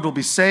the Lord will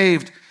be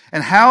saved.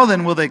 And how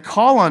then will they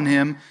call on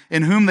him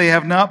in whom they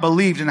have not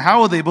believed? And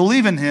how will they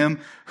believe in him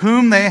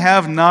whom they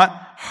have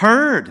not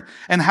heard?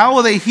 And how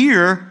will they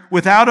hear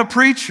without a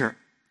preacher?"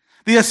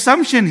 The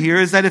assumption here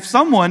is that if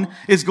someone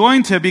is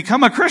going to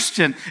become a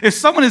Christian, if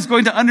someone is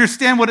going to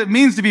understand what it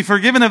means to be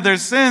forgiven of their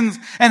sins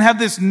and have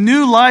this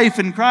new life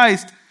in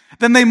Christ,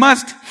 then they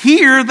must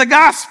hear the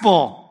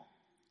gospel.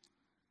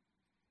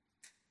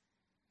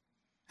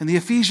 And the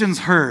Ephesians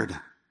heard,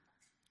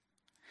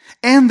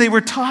 and they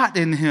were taught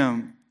in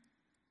him.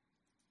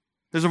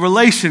 There's a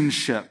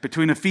relationship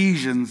between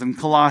Ephesians and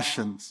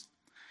Colossians.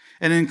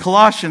 And in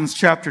Colossians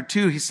chapter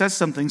 2, he says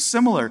something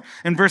similar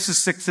in verses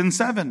 6 and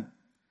 7.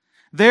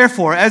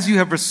 "Therefore, as you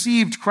have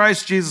received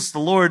Christ Jesus the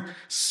Lord,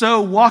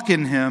 so walk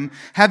in him,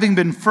 having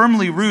been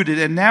firmly rooted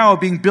and now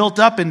being built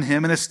up in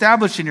him and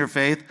established in your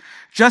faith,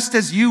 just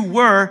as you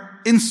were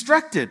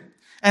instructed,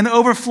 and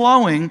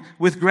overflowing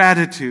with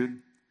gratitude."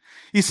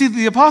 You see,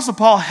 the Apostle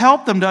Paul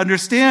helped them to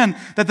understand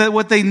that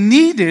what they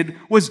needed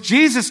was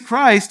Jesus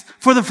Christ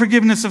for the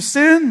forgiveness of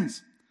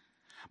sins.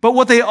 But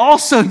what they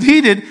also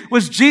needed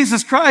was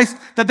Jesus Christ,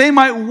 that they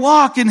might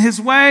walk in his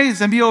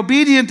ways and be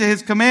obedient to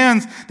his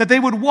commands, that they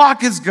would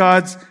walk as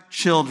God's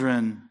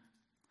children.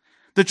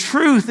 The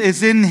truth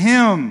is in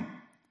him.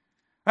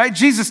 Right?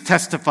 Jesus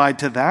testified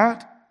to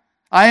that.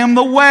 "I am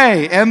the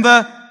way and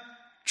the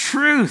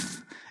truth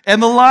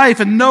and the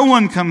life, and no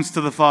one comes to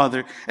the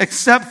Father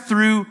except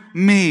through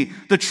me."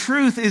 The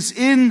truth is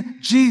in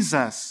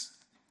Jesus.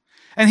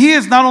 And he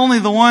is not only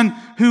the one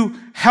who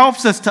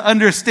helps us to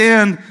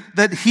understand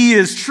that he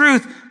is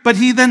truth, but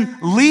he then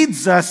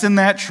leads us in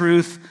that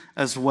truth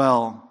as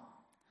well.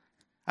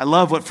 I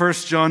love what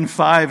 1 John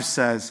 5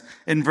 says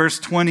in verse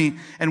 20,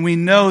 "And we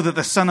know that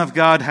the Son of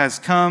God has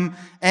come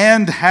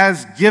and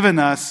has given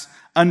us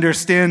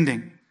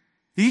understanding."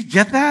 Do you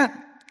get that?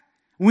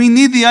 We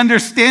need the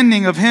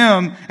understanding of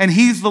him, and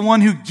he's the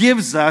one who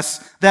gives us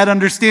that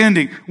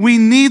understanding. We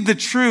need the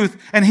truth,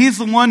 and he's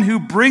the one who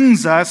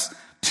brings us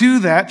to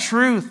that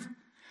truth,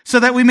 so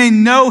that we may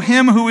know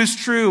him who is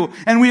true,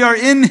 and we are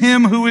in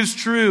him who is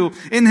true,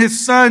 in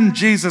his Son,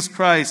 Jesus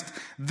Christ.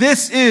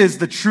 This is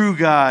the true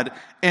God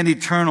and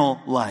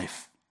eternal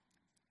life.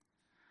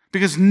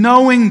 Because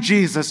knowing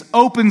Jesus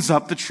opens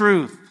up the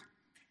truth.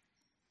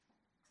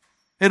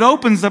 It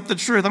opens up the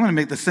truth. I'm going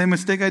to make the same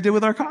mistake I did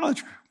with our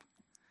college group.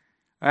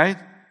 Right?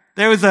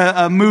 There was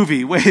a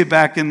movie way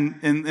back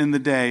in the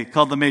day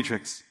called The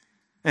Matrix.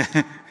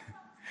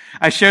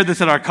 I shared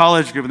this at our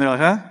college group, and they're like,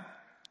 "Huh?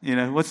 You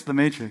know, what's the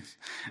Matrix?"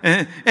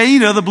 And you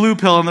know, the blue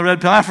pill and the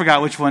red pill. I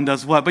forgot which one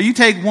does what. But you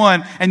take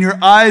one, and your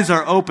eyes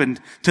are opened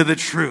to the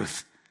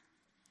truth.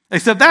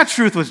 Except that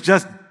truth was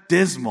just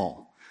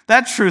dismal.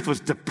 That truth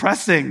was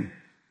depressing.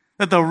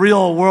 That the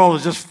real world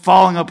is just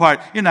falling apart.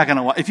 You're not going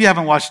to watch. If you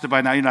haven't watched it by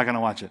now, you're not going to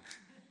watch it.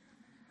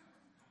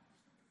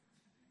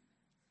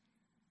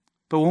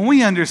 But when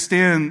we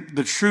understand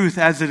the truth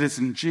as it is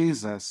in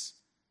Jesus,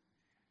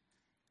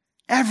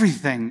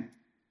 everything,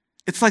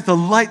 it's like the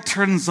light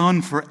turns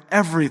on for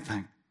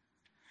everything.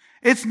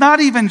 It's not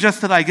even just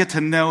that I get to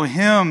know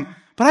him,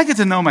 but I get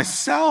to know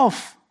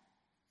myself.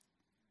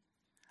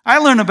 I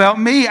learn about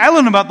me. I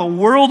learn about the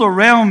world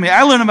around me.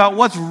 I learn about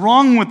what's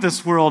wrong with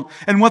this world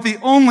and what the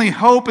only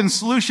hope and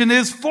solution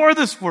is for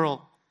this world.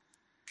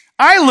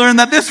 I learn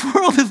that this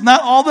world is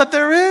not all that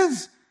there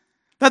is.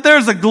 That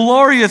there's a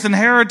glorious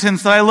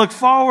inheritance that I look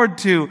forward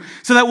to,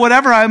 so that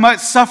whatever I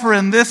might suffer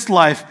in this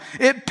life,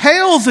 it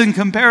pales in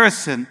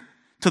comparison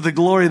to the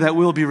glory that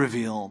will be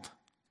revealed.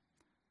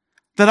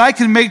 That I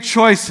can make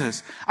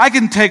choices. I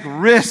can take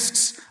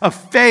risks of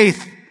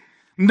faith,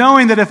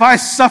 knowing that if I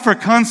suffer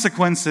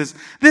consequences,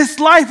 this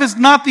life is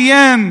not the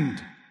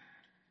end.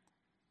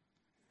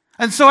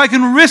 And so I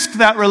can risk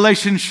that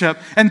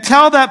relationship and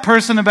tell that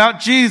person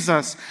about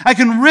Jesus. I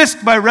can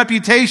risk my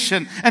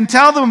reputation and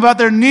tell them about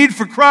their need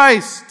for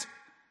Christ.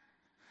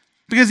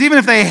 Because even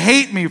if they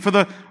hate me for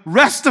the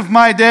rest of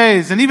my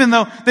days, and even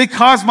though they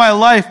cause my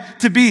life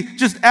to be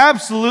just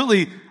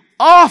absolutely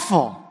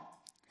awful,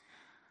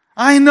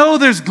 I know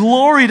there's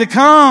glory to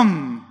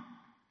come.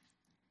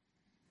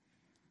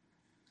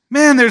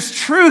 Man, there's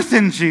truth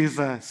in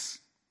Jesus.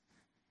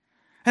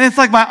 And it's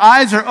like my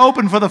eyes are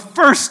open for the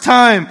first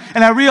time,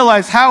 and I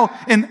realize how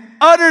in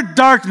utter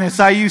darkness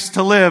I used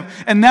to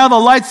live, and now the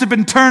lights have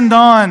been turned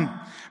on.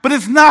 But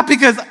it's not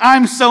because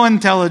I'm so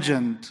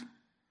intelligent.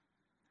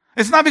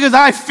 It's not because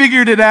I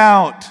figured it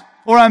out,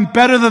 or I'm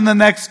better than the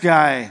next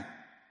guy.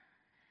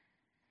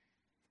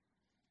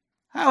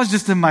 I was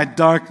just in my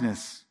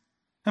darkness.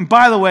 And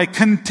by the way,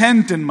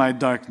 content in my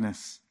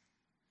darkness.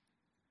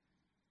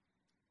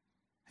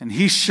 And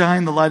he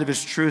shined the light of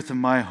his truth in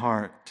my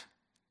heart.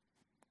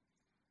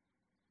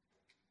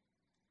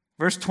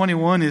 Verse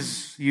 21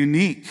 is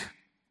unique.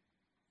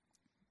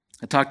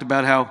 I talked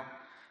about how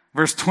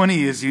verse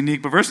 20 is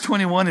unique, but verse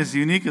 21 is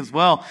unique as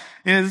well.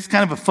 It's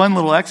kind of a fun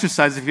little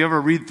exercise if you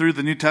ever read through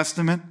the New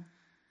Testament.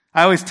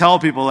 I always tell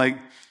people, like,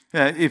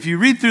 If you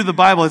read through the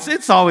Bible,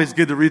 it's always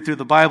good to read through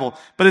the Bible,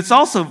 but it's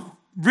also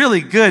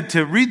really good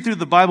to read through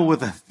the Bible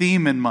with a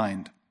theme in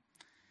mind.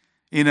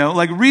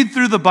 Like read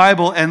through the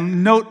Bible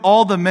and note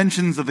all the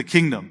mentions of the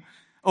kingdom.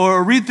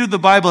 Or read through the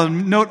Bible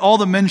and note all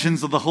the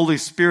mentions of the Holy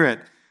Spirit.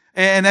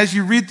 And as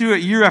you read through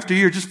it year after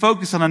year, just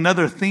focus on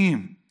another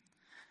theme.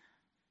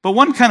 But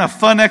one kind of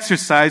fun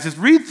exercise is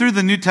read through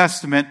the New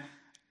Testament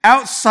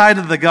outside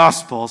of the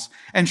Gospels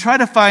and try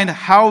to find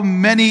how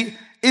many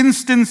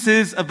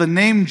instances of the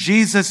name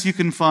Jesus you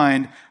can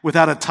find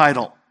without a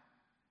title.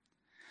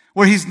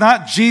 Where he's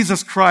not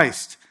Jesus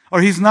Christ,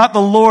 or he's not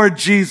the Lord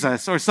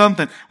Jesus, or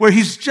something. Where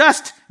he's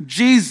just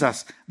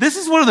Jesus. This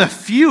is one of the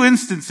few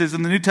instances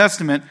in the New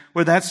Testament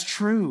where that's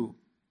true.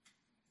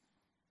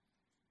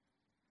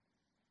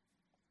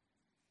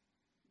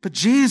 But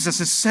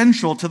Jesus is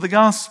central to the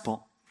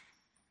gospel.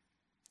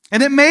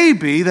 And it may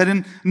be that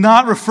in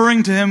not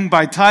referring to him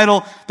by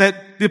title,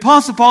 that the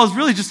Apostle Paul is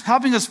really just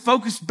helping us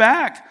focus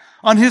back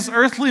on his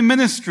earthly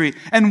ministry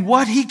and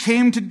what he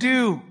came to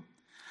do.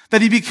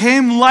 That he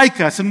became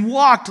like us and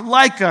walked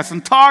like us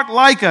and talked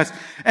like us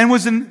and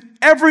was in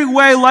every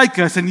way like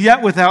us and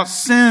yet without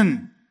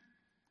sin.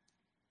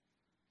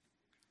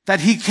 That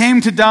he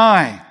came to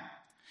die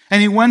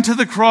and he went to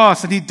the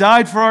cross and he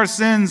died for our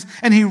sins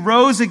and he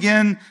rose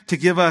again to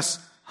give us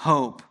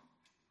hope.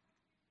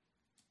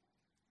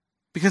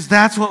 Because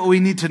that's what we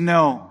need to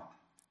know.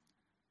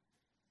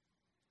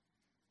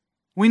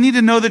 We need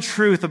to know the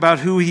truth about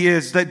who he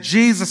is, that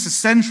Jesus is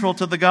central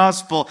to the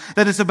gospel,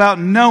 that it's about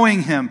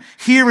knowing him,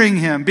 hearing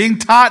him, being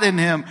taught in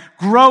him,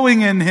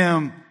 growing in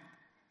him.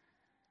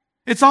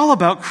 It's all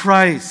about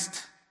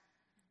Christ.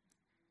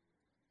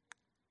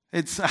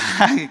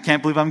 I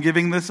can't believe I'm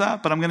giving this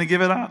up, but I'm going to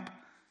give it up.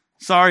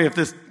 Sorry if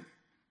this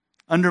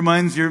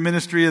undermines your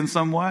ministry in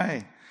some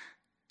way.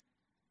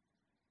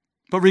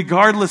 But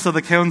regardless of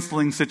the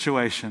counseling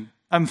situation,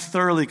 I'm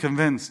thoroughly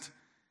convinced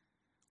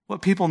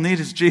what people need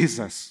is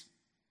Jesus.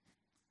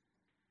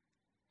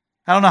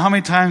 I don't know how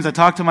many times I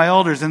talk to my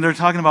elders and they're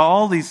talking about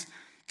all these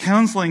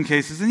counseling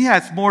cases. And yeah,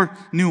 it's more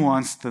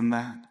nuanced than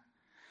that.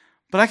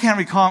 But I can't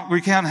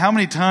recount how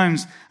many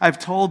times I've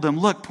told them,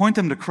 look, point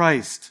them to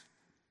Christ.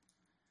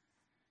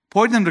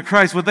 Point them to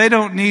Christ. What they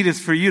don't need is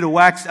for you to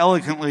wax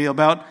eloquently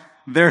about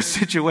their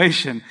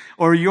situation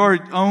or your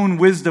own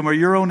wisdom or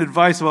your own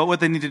advice about what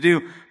they need to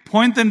do.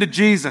 Point them to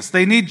Jesus.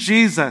 They need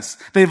Jesus.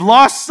 They've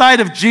lost sight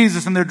of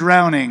Jesus and they're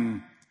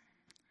drowning.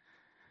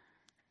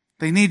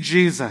 They need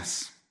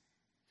Jesus.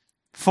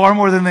 Far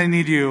more than they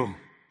need you.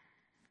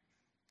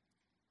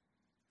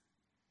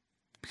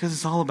 Because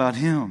it's all about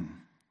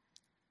him.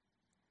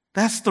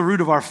 That's the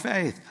root of our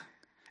faith.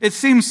 It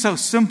seems so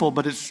simple,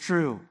 but it's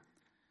true.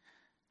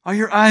 Are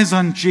your eyes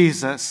on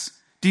Jesus?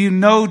 Do you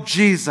know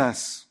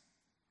Jesus?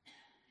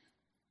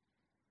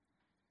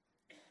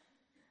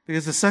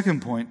 Because the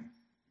second point,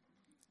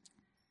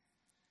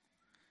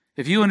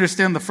 if you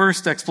understand the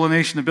first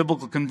explanation of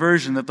biblical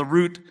conversion, that the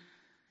root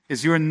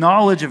is your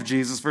knowledge of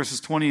Jesus,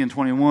 verses 20 and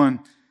 21,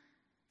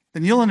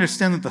 then you'll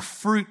understand that the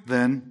fruit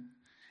then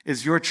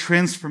is your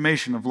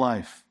transformation of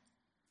life.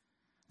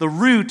 The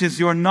root is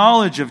your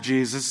knowledge of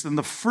Jesus, and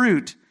the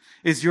fruit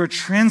is your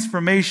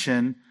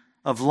transformation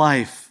of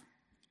life.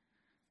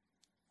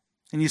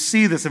 And you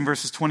see this in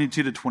verses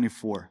 22 to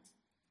 24.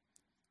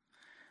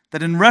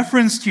 That in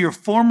reference to your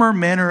former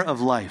manner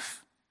of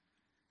life,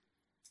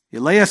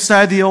 you lay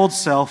aside the old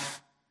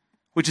self,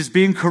 which is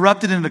being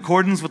corrupted in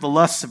accordance with the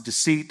lusts of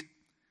deceit,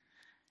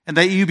 and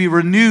that you be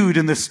renewed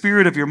in the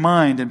spirit of your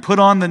mind and put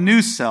on the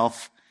new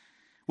self,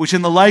 which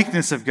in the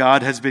likeness of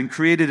God has been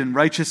created in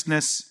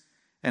righteousness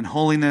and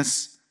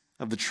holiness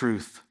of the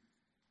truth.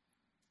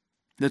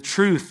 The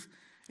truth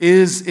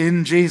is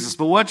in Jesus.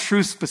 But what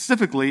truth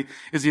specifically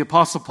is the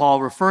Apostle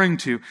Paul referring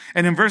to?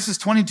 And in verses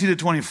 22 to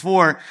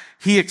 24,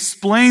 he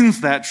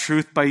explains that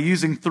truth by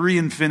using three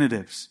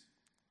infinitives.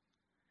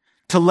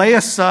 To lay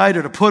aside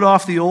or to put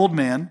off the old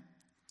man,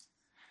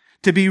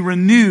 to be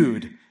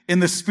renewed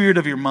in the spirit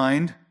of your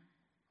mind,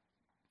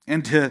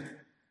 and to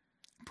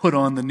put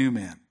on the new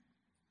man.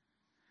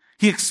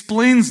 He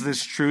explains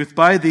this truth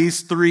by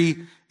these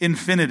three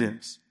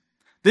infinitives.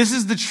 This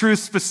is the truth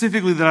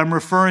specifically that I'm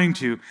referring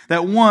to.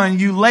 That one,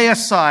 you lay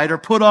aside or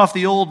put off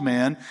the old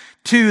man.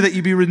 Two, that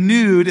you be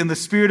renewed in the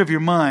spirit of your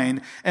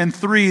mind. And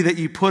three, that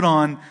you put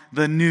on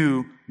the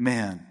new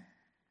man.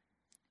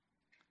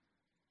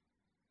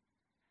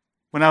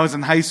 When I was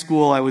in high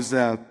school, I was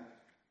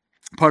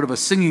part of a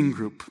singing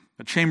group,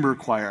 a chamber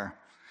choir.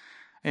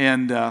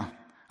 And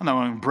I'm not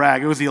going to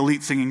brag, it was the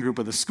elite singing group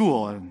of the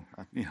school. And,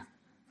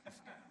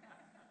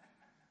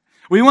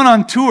 we went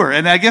on tour,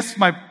 and I guess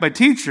my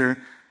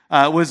teacher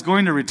was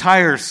going to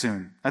retire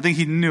soon. I think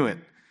he knew it.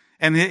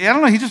 And I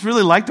don't know, he just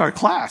really liked our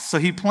class. So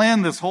he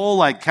planned this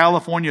whole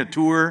California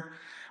tour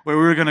where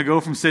we were going to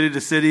go from city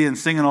to city and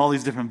sing in all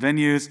these different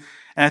venues.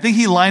 And I think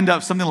he lined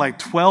up something like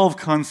 12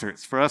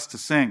 concerts for us to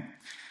sing.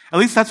 At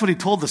least that's what he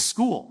told the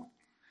school.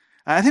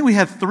 I think we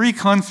had 3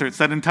 concerts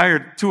that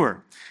entire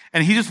tour.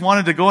 And he just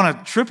wanted to go on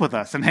a trip with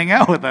us and hang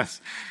out with us.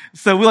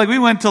 So we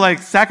went to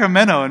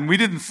Sacramento and we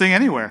didn't sing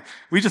anywhere.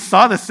 We just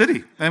saw the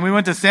city. And we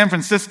went to San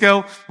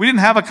Francisco. We didn't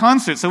have a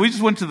concert. So we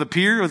just went to the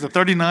pier. It was a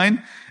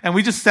 39. And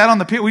we just sat on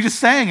the pier. We just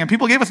sang and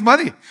people gave us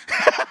money.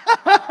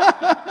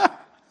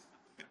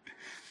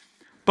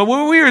 But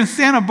when we were in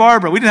Santa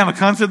Barbara, we didn't have a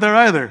concert there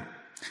either.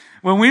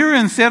 When we were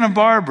in Santa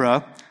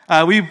Barbara,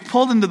 we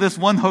pulled into this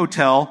one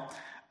hotel.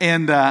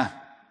 And I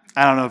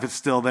don't know if it's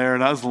still there.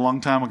 That was a long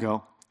time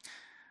ago.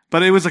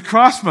 But it was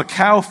across from a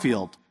cow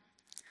field.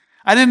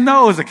 I didn't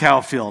know it was a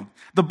cow field.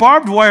 The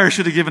barbed wire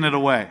should have given it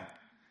away.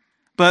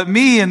 But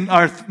me and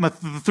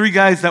the 3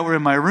 guys that were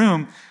in my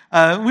room,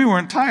 we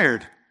weren't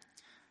tired.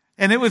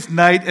 And it was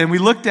night, and we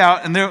looked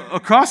out, and there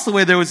across the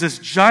way there was this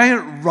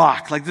giant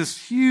rock, this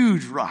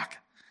huge rock.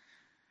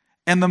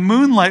 And the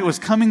moonlight was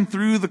coming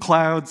through the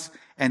clouds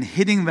and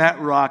hitting that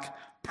rock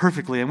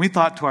perfectly. And we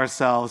thought to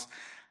ourselves,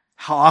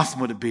 how awesome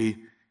would it be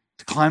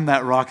to climb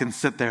that rock and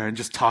sit there and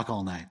just talk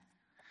all night?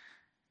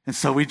 And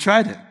so we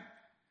tried it.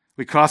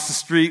 We crossed the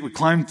street, we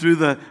climbed through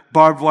the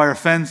barbed wire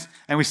fence,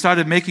 and we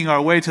started making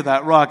our way to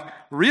that rock,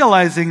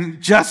 realizing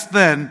just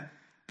then,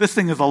 this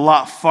thing is a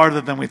lot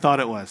farther than we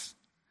thought it was.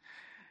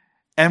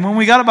 And when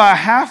we got about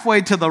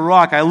halfway to the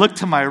rock, I looked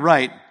to my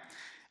right,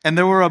 and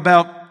there were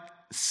about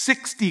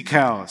 60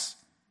 cows.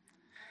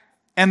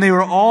 And they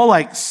were all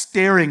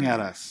staring at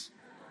us.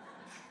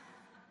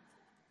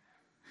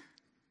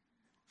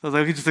 So I was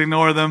like, we just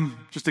ignore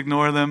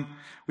them.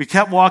 We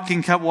kept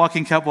walking,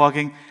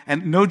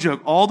 and no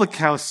joke, all the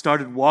cows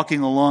started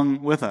walking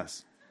along with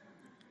us.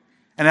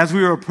 And as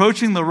we were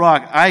approaching the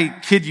rock, I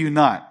kid you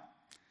not,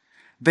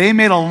 they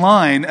made a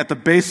line at the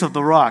base of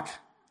the rock,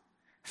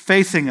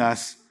 facing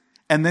us,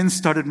 and then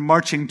started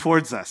marching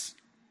towards us.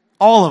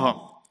 All of them.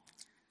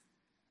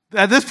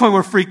 At this point,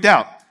 we're freaked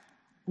out.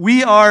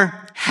 We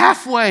are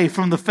halfway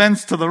from the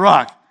fence to the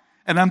rock,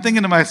 and I'm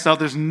thinking to myself,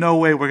 there's no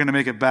way we're going to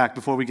make it back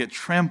before we get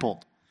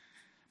trampled.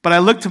 But I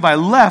look to my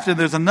left, and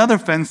there's another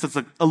fence that's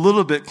a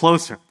little bit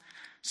closer.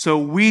 So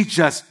we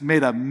just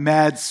made a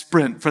mad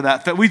sprint for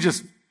that fence. We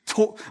just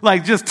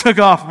took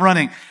off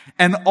running.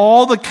 And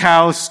all the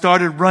cows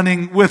started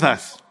running with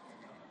us.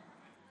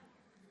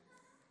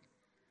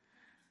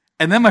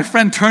 And then my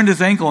friend turned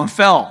his ankle and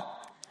fell.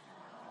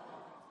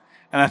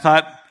 And I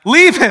thought,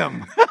 leave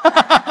him!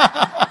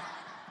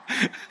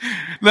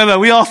 No,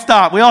 we all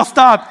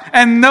stopped.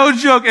 And no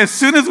joke, as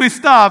soon as we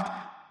stopped,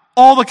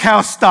 all the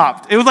cows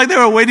stopped. It was like they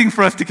were waiting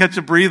for us to catch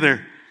a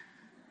breather.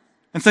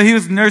 And so he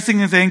was nursing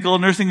his ankle,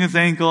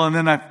 and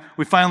then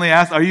we finally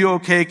asked, are you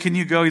okay? Can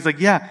you go? He's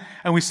like, yeah.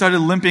 And we started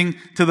limping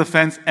to the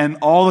fence, and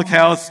all the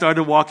cows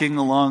started walking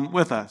along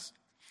with us.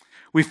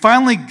 We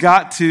finally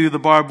got to the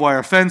barbed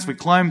wire fence. We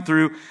climbed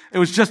through. It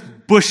was just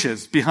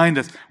bushes behind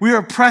us. We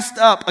were pressed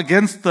up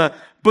against the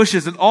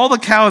bushes, and all the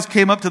cows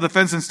came up to the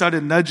fence and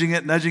started nudging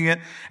it.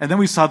 And then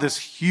we saw this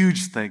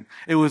huge thing.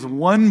 It was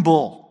one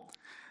bull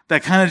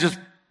that kind of just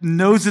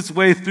nosed its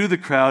way through the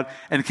crowd,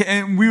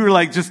 and we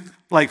were just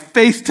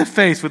face to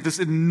face with this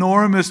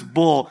enormous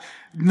bull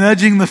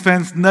nudging the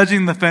fence,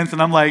 and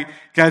I'm like,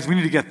 guys, we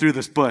need to get through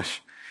this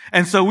bush.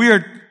 And so we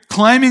are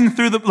climbing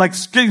through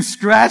getting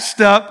scratched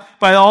up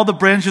by all the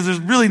branches. There's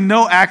really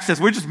no access.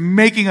 We're just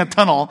making a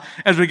tunnel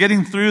as we're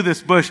getting through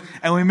this bush,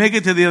 and we make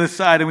it to the other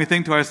side, and we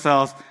think to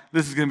ourselves,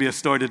 this is going to be a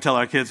story to tell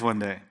our kids one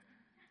day.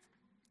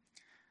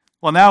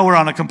 Well, now we're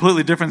on a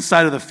completely different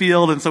side of the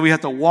field, and so we have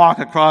to walk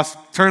across,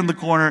 turn the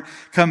corner,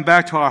 come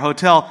back to our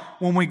hotel.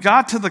 When we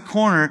got to the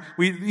corner,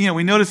 we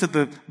noticed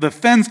that the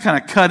fence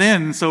kind of cut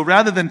in, so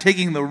rather than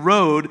taking the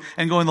road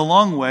and going the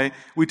long way,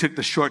 we took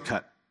the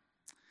shortcut.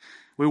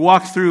 We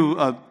walked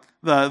through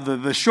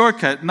the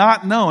shortcut,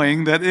 not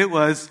knowing that it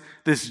was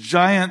this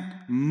giant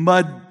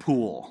mud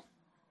pool.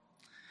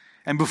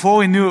 And before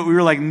we knew it, we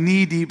were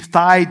knee-deep,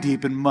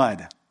 thigh-deep in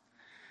mud.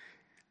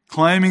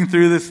 Climbing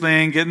through this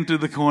thing, getting through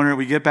the corner,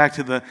 we get back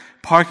to the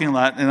parking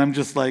lot, and I'm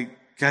just like,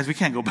 guys, we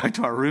can't go back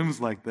to our rooms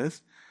like this.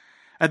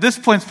 At this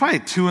point, it's probably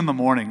 2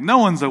 a.m. No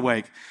one's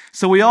awake.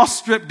 So we all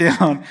stripped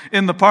down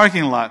in the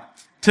parking lot,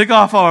 took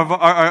off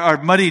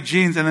our muddy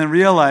jeans, and then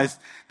realized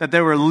that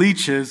there were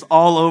leeches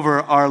all over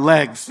our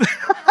legs.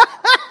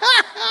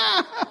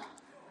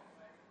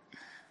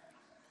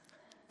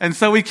 And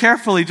so we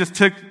carefully just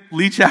took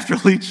leech after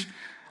leech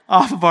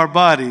off of our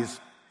bodies.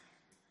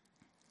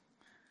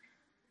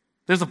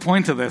 There's a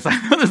point to this. I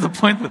know there's a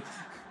point to this.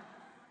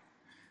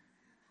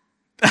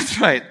 That's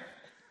right.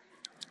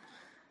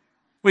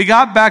 We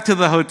got back to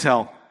the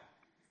hotel.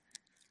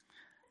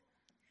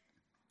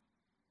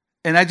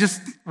 And I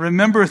just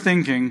remember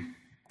thinking,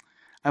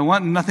 I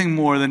want nothing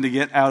more than to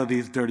get out of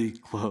these dirty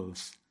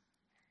clothes.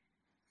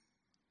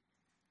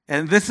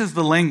 And this is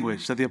the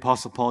language that the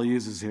Apostle Paul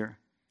uses here.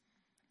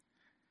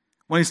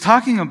 When he's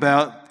talking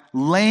about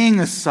laying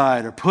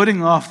aside or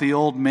putting off the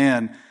old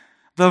man,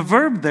 the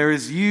verb there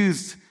is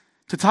used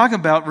to talk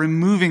about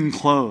removing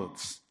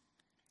clothes,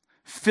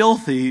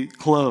 filthy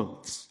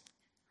clothes.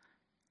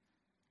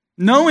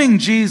 Knowing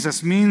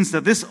Jesus means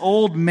that this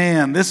old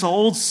man, this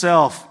old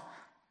self,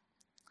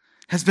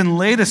 has been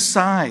laid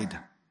aside.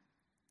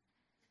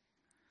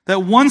 That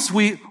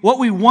what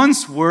we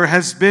once were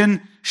has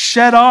been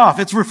shed off.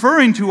 It's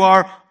referring to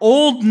our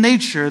old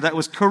nature that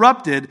was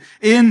corrupted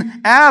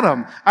in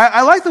Adam.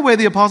 I like the way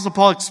the Apostle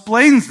Paul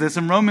explains this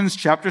in Romans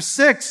chapter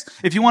 6.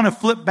 If you want to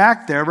flip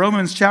back there,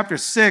 Romans chapter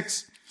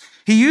 6,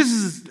 he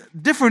uses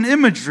different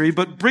imagery,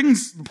 but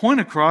brings the point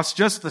across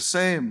just the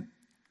same.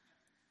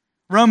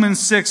 Romans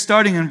 6,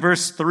 starting in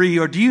verse 3,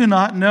 or do you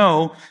not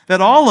know that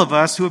all of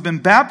us who have been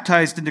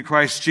baptized into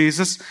Christ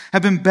Jesus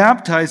have been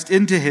baptized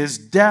into his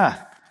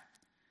death?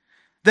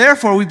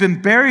 Therefore, we've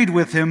been buried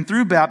with him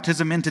through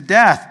baptism into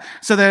death,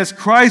 so that as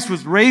Christ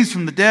was raised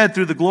from the dead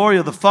through the glory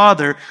of the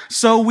Father,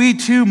 so we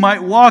too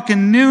might walk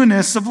in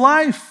newness of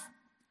life.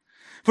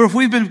 For if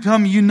we've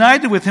become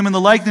united with him in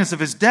the likeness of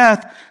his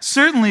death,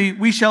 certainly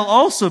we shall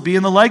also be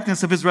in the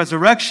likeness of his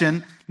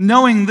resurrection,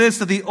 knowing this,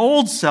 that the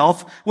old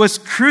self was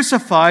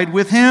crucified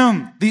with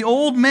him. The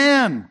old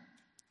man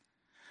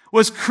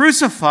was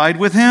crucified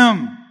with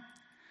him,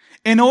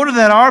 in order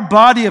that our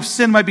body of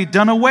sin might be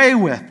done away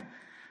with,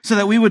 so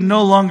that we would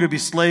no longer be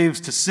slaves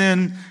to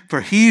sin,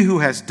 for he who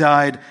has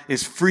died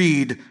is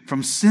freed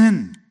from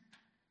sin.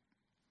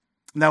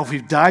 Now, if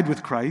we've died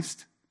with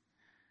Christ,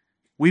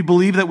 we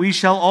believe that we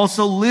shall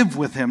also live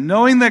with him,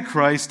 knowing that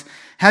Christ,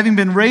 having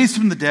been raised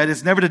from the dead,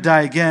 is never to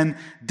die again.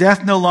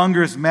 Death no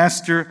longer is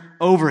master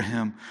over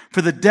him.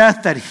 For the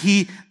death that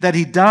he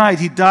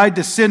died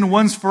to sin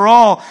once for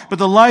all, but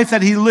the life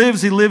that he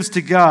lives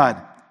to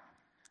God.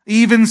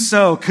 Even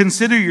so,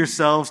 consider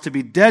yourselves to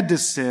be dead to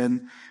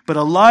sin, but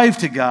alive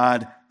to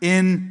God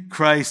in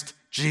Christ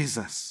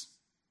Jesus.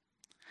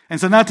 And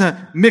so, not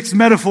to mix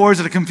metaphors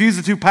or to confuse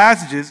the two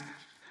passages,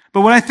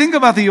 but when I think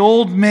about the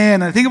old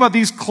man, I think about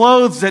these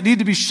clothes that need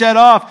to be shed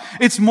off,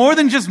 it's more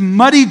than just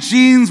muddy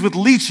jeans with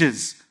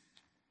leeches.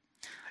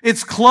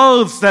 It's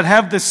clothes that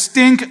have the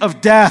stink of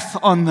death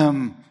on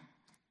them.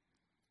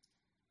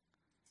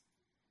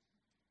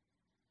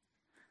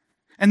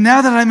 And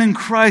now that I'm in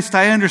Christ,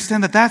 I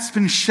understand that that's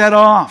been shed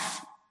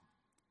off.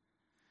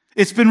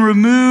 It's been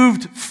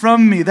removed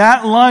from me.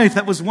 That life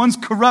that was once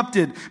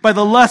corrupted by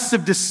the lusts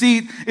of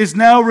deceit is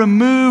now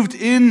removed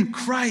in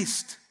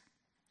Christ.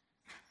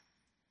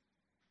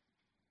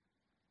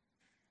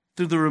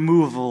 Through the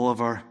renewal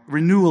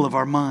of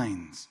our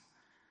minds.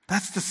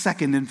 That's the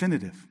second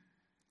infinitive.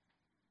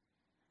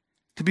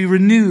 To be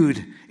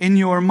renewed in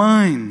your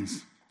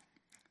minds.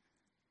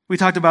 We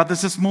talked about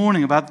this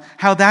morning, about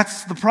how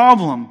that's the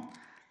problem.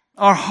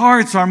 Our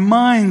hearts, our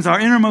minds, our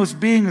innermost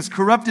being is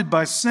corrupted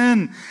by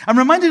sin. I'm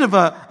reminded of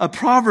a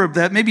proverb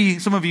that maybe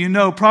some of you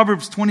know,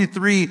 Proverbs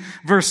 23,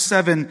 verse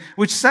 7,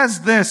 which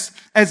says this,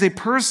 as a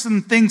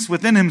person thinks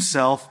within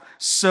himself,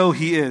 so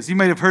he is. You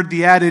might have heard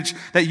the adage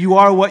that you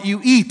are what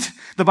you eat.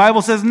 The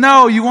Bible says,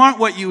 no, you aren't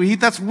what you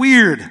eat. That's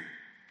weird,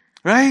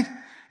 right?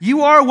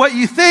 You are what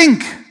you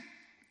think.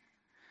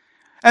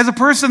 As a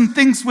person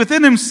thinks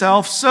within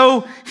himself,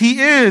 so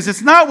he is.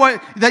 It's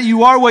not that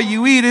you are what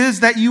you eat, it is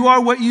that you are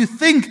what you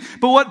think.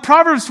 But what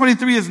Proverbs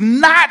 23 is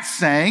not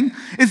saying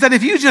is that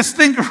if you just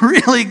think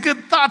really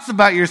good thoughts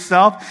about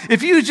yourself,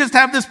 if you just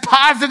have this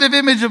positive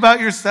image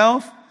about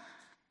yourself,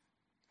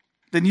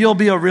 then you'll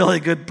be a really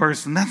good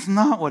person. That's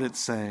not what it's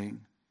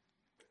saying.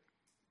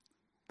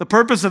 The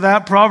purpose of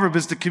that proverb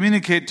is to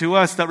communicate to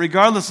us that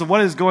regardless of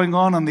what is going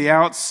on the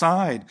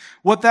outside,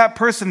 what that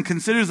person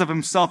considers of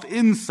himself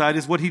inside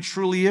is what he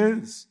truly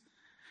is.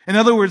 In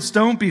other words,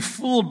 don't be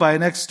fooled by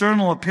an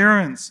external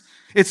appearance.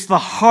 It's the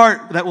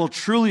heart that will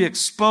truly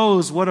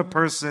expose what a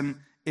person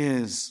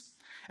is.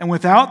 And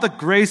without the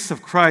grace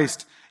of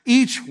Christ,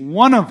 each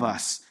one of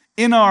us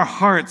in our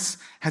hearts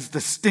has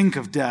the stink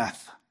of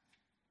death.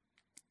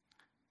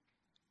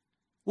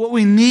 What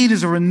we need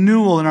is a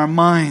renewal in our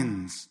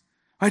minds.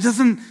 Right?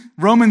 Doesn't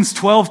Romans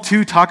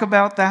 12:2 talk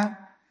about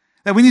that?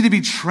 That we need to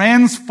be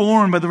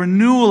transformed by the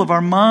renewal of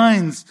our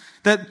minds.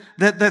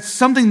 That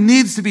something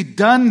needs to be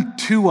done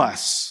to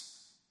us.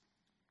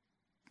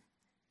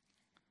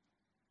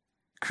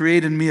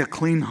 Create in me a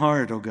clean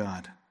heart, O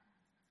God,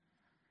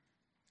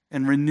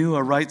 and renew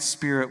a right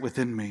spirit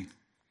within me.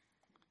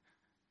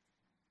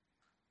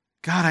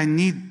 God, I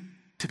need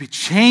to be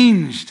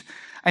changed.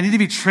 I need to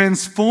be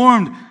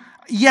transformed.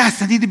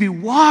 Yes, I need to be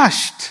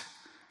washed.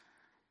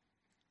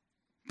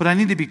 But I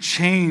need to be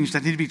changed. I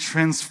need to be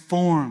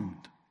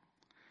transformed.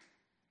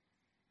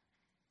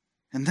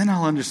 And then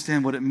I'll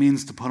understand what it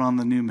means to put on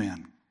the new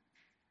man.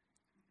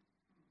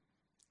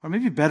 Or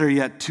maybe better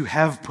yet, to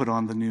have put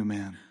on the new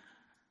man.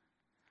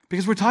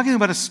 Because we're talking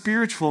about a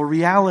spiritual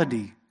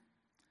reality.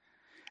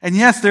 And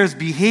yes, there's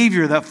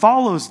behavior that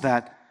follows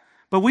that.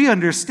 But we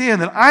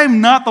understand that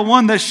I'm not the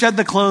one that shed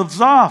the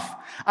clothes off.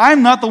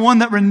 I'm not the one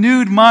that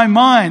renewed my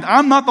mind.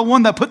 I'm not the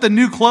one that put the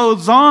new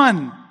clothes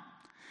on.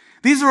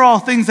 These are all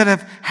things that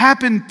have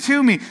happened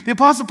to me. The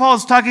Apostle Paul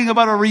is talking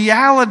about a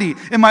reality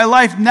in my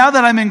life now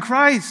that I'm in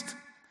Christ.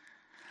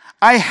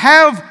 I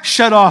have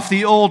shut off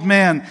the old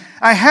man.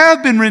 I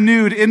have been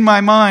renewed in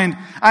my mind.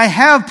 I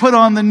have put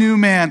on the new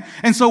man.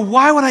 And so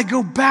why would I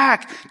go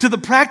back to the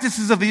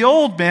practices of the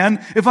old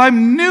man if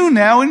I'm new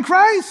now in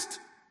Christ?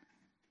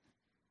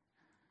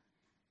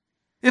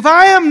 If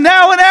I am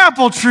now an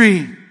apple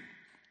tree,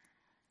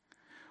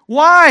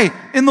 why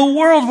in the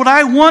world would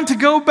I want to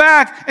go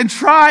back and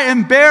try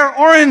and bear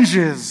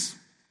oranges?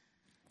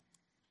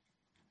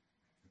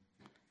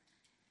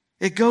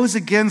 It goes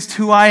against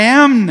who I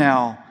am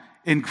now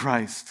in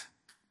Christ.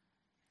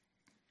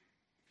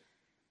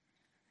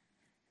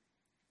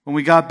 When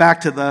we got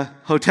back to the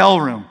hotel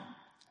room,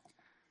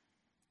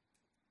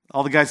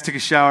 all the guys took a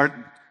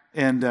shower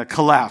and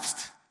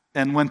collapsed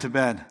and went to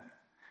bed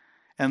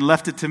and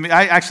left it to me.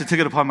 I actually took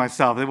it upon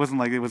myself. It wasn't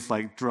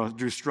like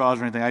drew straws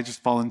or anything. I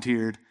just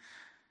volunteered.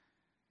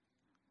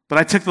 But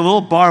I took the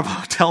little bar of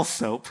hotel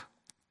soap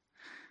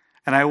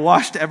and I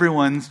washed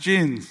everyone's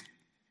jeans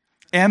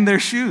and their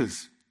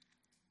shoes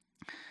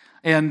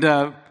and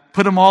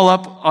put them all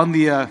up on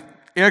the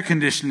air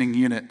conditioning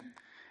unit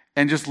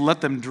and just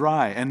let them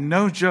dry. And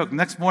no joke,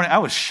 next morning I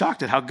was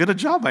shocked at how good a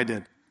job I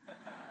did.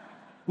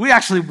 We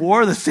actually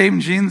wore the same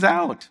jeans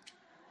out.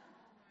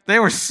 They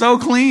were so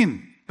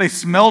clean. They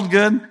smelled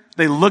good.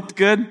 They looked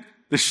good.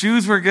 The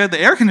shoes were good. The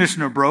air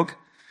conditioner broke.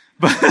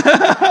 But,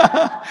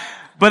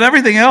 but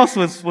everything else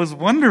was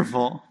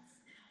wonderful.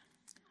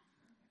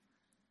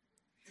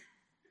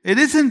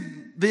 The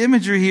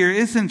imagery here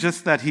isn't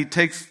just that he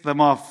takes them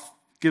off,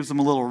 gives them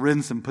a little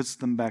rinse and puts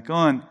them back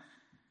on.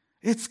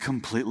 It's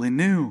completely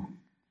new.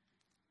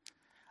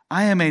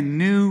 I am a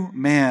new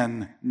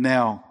man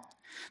now.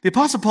 The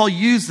Apostle Paul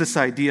used this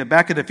idea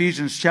back at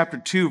Ephesians chapter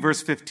 2,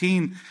 verse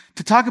 15,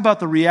 to talk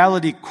about the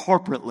reality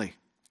corporately.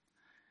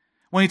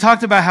 When he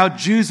talked about how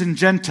Jews and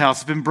Gentiles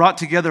have been brought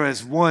together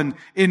as one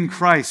in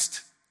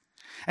Christ.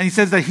 And he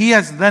says that he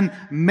has then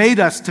made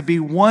us to be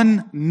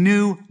one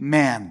new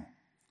man.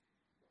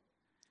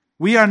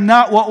 We are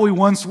not what we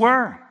once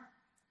were.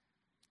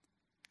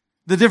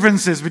 The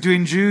differences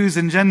between Jews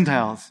and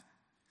Gentiles.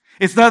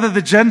 It's not that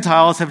the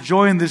Gentiles have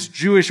joined this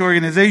Jewish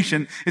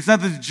organization. It's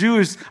not that the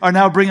Jews are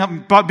now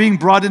being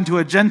brought into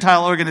a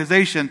Gentile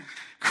organization.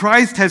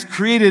 Christ has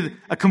created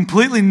a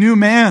completely new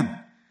man.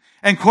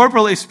 And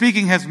corporately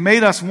speaking, has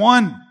made us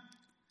one.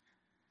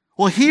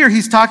 Well, here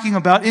he's talking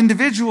about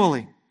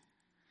individually.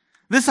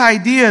 This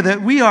idea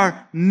that we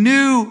are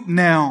new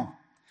now.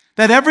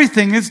 That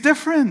everything is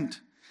different.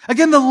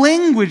 Again, the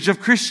language of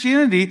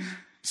Christianity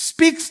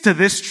speaks to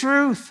this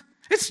truth.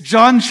 It's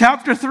John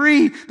chapter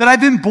 3, that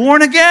I've been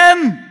born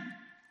again.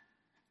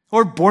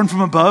 Or born from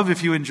above,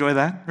 if you enjoy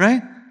that,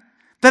 right?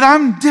 That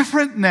I'm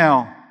different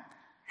now.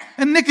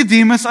 And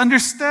Nicodemus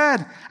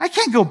understood. I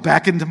can't go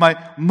back into my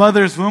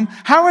mother's womb.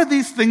 How are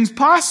these things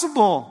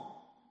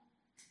possible?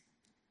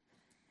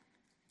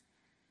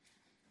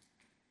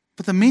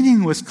 But the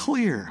meaning was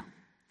clear.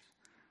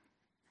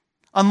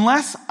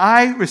 Unless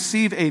I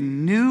receive a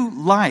new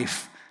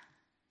life,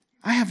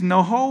 I have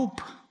no hope.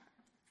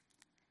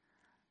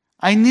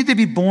 I need to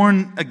be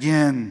born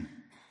again.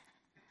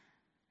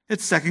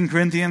 It's 2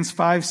 Corinthians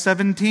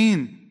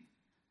 5:17.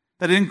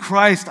 That in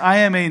Christ I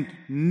am a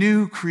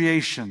new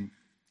creation.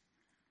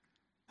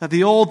 That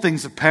the old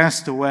things have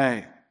passed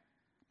away.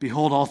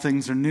 Behold, all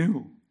things are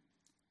new.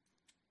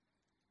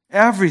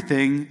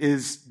 Everything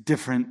is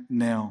different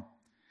now.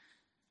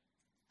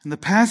 And the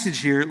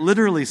passage here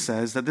literally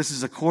says that this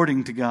is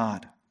according to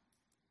God.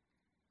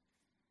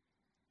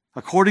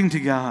 According to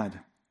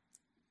God.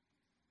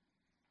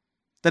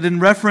 That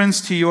in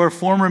reference to your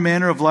former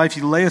manner of life,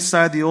 you lay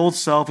aside the old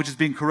self, which is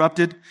being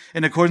corrupted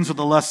in accordance with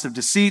the lusts of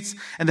deceits,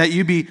 and that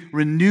you be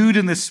renewed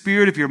in the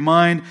spirit of your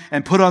mind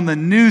and put on the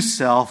new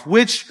self,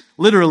 which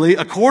literally,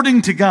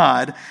 according to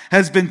God,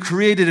 has been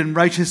created in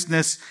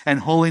righteousness and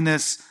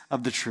holiness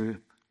of the truth.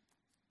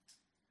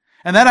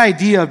 And that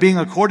idea of being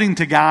according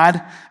to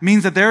God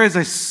means that there is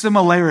a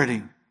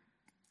similarity.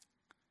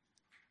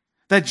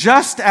 That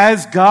just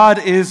as God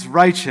is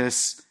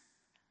righteous,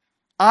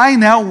 I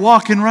now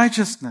walk in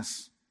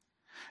righteousness.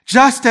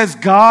 Just as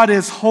God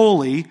is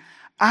holy,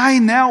 I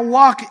now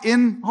walk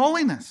in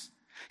holiness.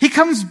 He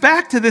comes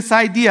back to this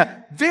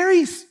idea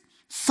very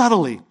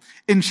subtly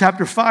in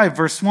chapter 5,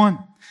 verse 1.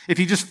 If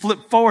you just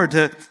flip forward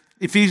to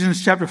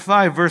Ephesians chapter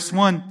 5, verse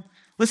 1,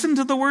 listen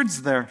to the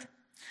words there.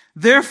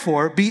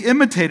 Therefore, be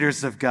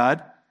imitators of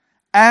God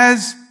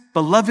as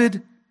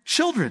beloved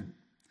children,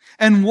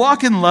 and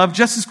walk in love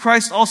just as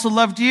Christ also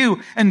loved you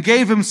and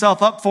gave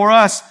himself up for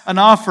us, an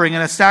offering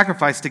and a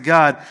sacrifice to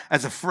God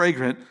as a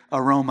fragrant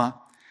aroma.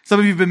 Some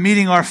of you have been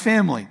meeting our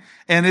family,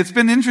 and it's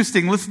been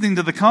interesting listening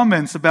to the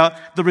comments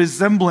about the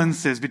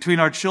resemblances between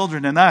our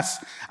children and us.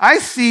 I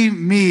see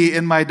me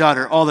in my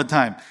daughter all the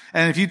time.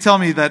 And if you tell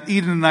me that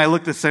Eden and I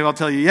look the same, I'll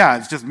tell you, yeah,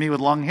 it's just me with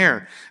long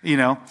hair,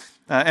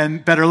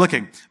 and better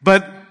looking.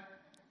 But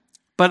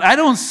I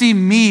don't see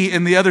me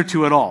in the other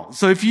two at all.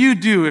 So if you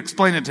do,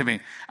 explain it to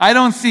me. I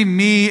don't see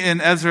me in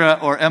Ezra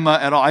or Emma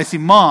at all. I see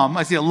mom.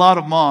 I see a lot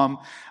of mom,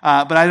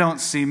 but I don't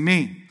see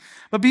me.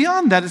 But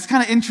beyond that, it's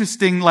kind of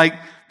interesting, like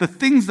the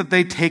things that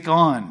they take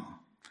on.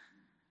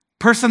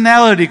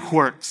 Personality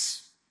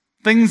quirks.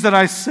 Things that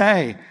I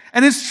say.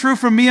 And it's true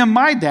for me and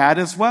my dad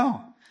as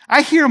well.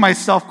 I hear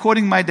myself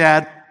quoting my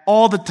dad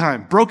all the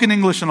time. Broken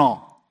English and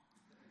all.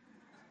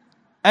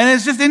 And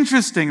it's just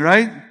interesting,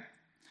 right?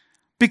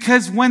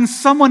 Because when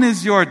someone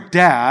is your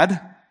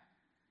dad,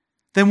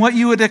 then what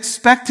you would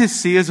expect to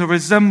see is a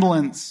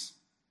resemblance.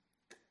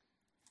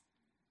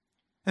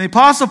 And the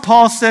Apostle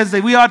Paul says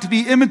that we ought to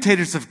be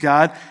imitators of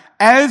God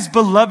as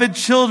beloved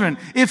children.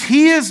 If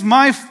he is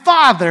my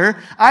father,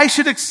 I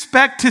should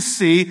expect to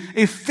see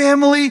a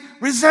family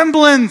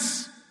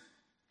resemblance.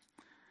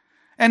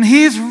 And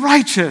he is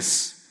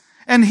righteous,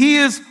 and he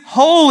is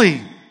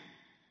holy.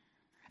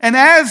 And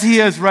as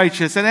he is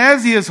righteous, and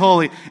as he is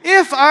holy,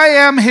 if I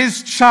am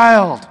his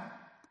child,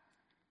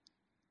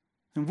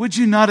 then would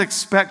you not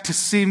expect to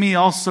see me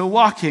also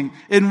walking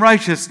in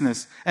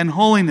righteousness and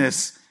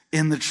holiness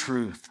in the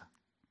truth?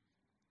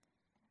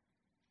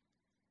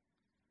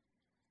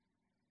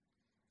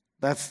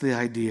 That's the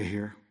idea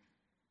here.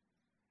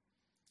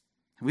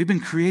 We've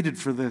been created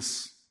for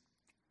this.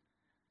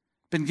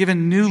 Been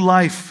given new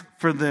life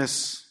for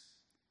this.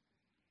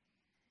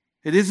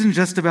 It isn't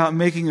just about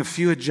making a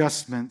few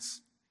adjustments.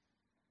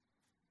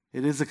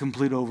 It is a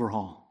complete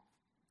overhaul.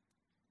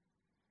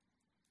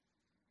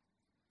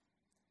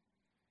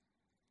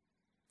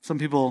 Some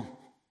people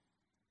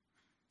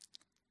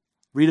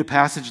read a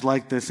passage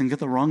like this and get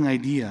the wrong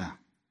idea.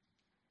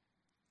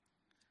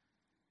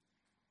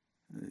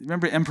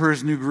 Remember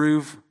Emperor's New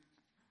Groove?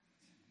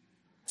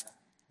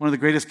 One of the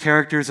greatest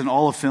characters in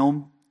all of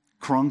film,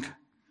 Kronk.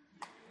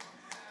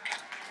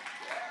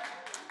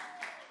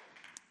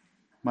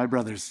 My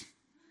brothers.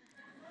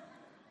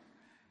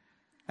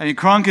 I mean,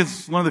 Kronk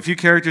is one of the few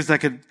characters that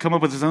could come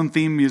up with his own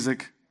theme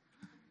music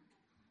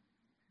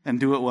and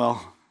do it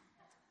well.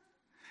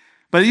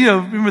 But,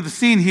 remember the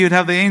scene, he would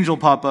have the angel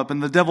pop up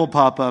and the devil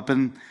pop up,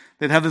 and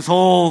they'd have this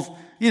whole,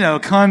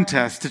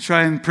 contest to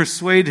try and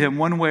persuade him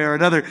one way or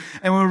another.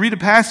 And when we read a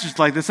passage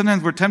like this,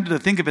 sometimes we're tempted to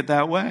think of it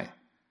that way.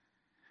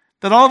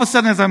 That all of a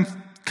sudden, as I'm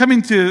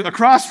coming to a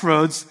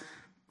crossroads,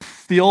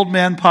 the old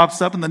man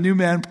pops up and the new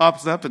man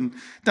pops up, and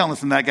don't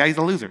listen to that guy, he's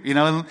a loser,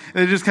 and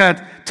they're just kind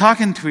of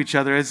talking to each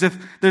other as if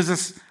there's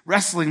this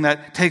wrestling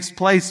that takes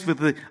place with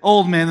the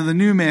old man and the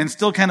new man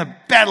still kind of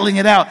battling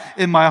it out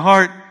in my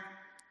heart.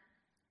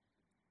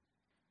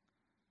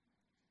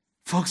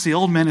 Folks, the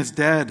old man is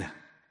dead.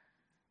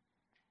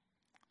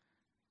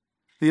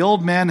 The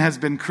old man has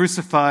been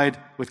crucified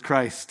with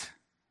Christ.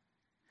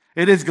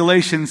 It is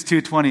Galatians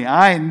 2:20.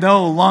 I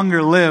no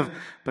longer live,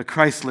 but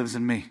Christ lives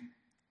in me.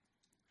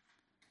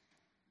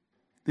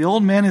 The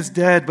old man is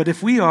dead, but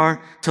if we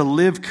are to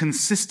live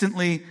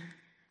consistently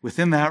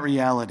within that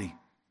reality,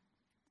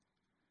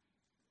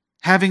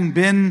 having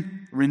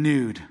been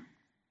renewed,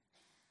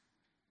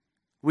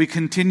 we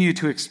continue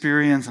to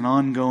experience an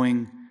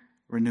ongoing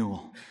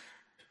renewal.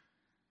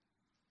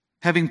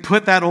 Having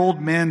put that old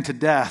man to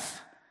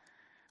death,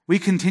 we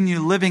continue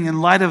living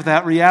in light of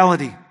that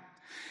reality.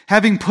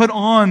 Having put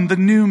on the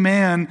new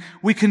man,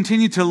 we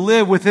continue to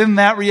live within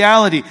that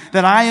reality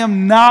that I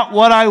am not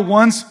what I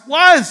once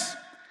was.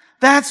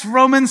 That's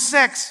Romans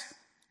 6,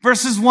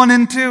 verses 1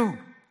 and 2.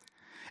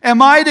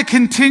 Am I to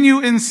continue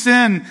in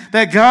sin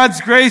that God's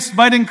grace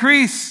might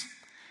increase?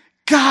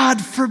 God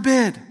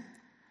forbid.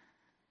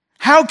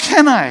 How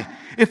can I,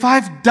 if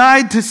I've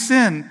died to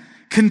sin,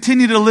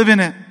 continue to live in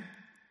it?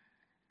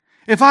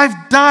 If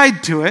I've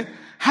died to it,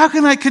 how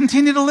can I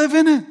continue to live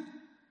in it?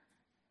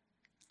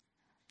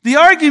 The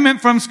argument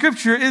from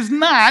Scripture is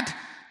not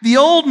the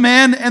old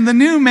man and the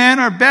new man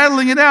are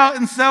battling it out,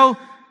 and so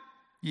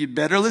you'd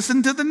better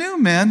listen to the new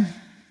man.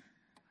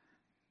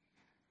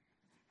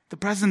 The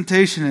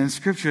presentation in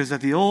Scripture is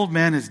that the old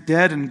man is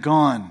dead and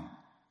gone.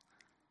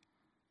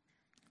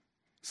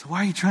 So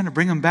why are you trying to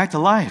bring him back to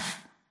life?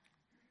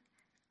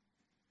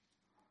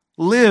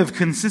 Live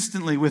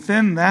consistently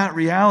within that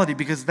reality,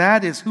 because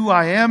that is who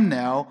I am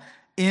now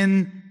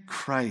in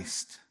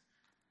Christ.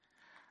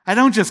 I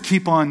don't just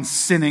keep on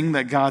sinning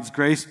that God's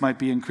grace might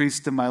be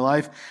increased in my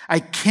life. I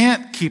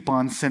can't keep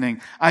on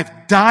sinning.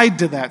 I've died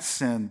to that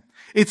sin.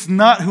 It's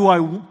not who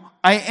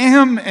I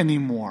am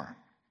anymore.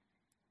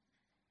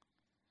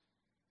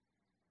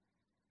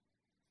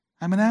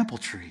 I'm an apple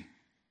tree.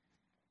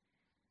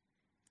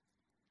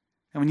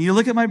 And when you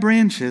look at my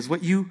branches,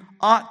 what you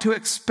ought to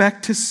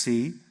expect to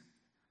see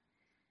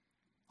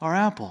are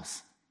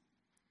apples.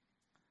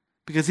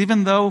 Because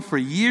even though for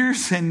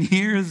years and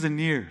years and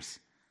years,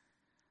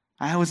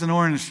 I was an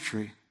orange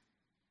tree,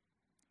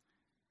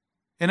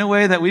 in a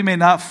way that we may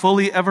not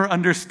fully ever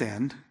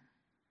understand,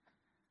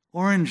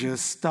 oranges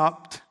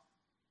stopped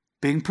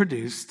being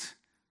produced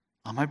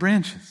on my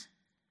branches.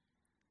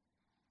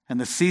 And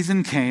the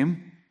season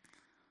came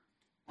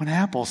when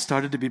apples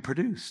started to be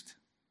produced.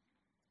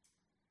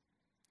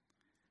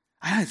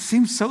 It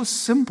seems so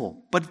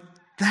simple, but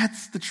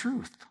that's the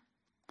truth.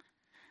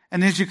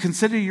 And as you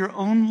consider your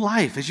own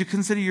life, as you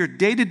consider your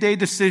day-to-day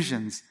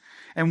decisions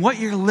and what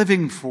you're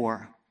living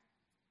for,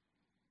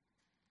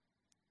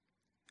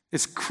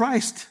 is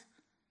Christ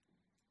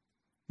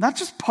not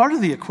just part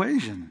of the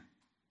equation?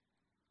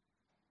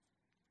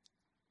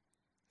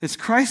 Is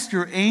Christ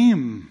your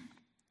aim?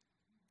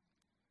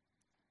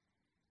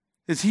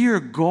 Is he your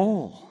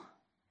goal?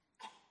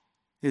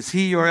 Is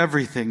he your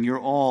everything, your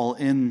all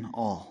in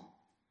all?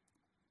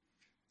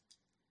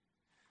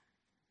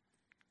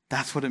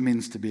 That's what it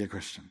means to be a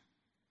Christian.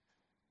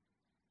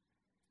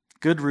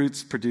 Good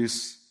roots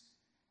produce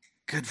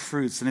good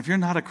fruits. And if you're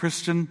not a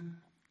Christian,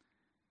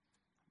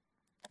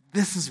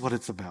 this is what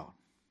it's about.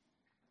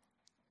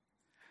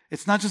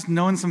 It's not just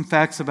knowing some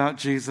facts about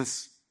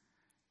Jesus.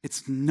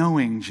 It's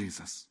knowing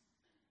Jesus.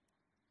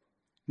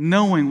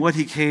 Knowing what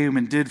he came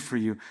and did for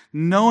you.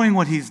 Knowing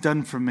what he's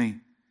done for me.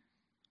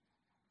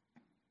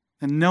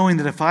 And knowing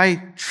that if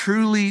I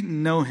truly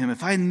know him,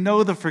 if I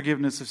know the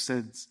forgiveness of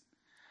sins,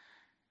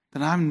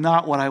 then I'm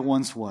not what I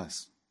once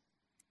was.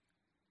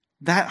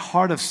 That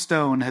heart of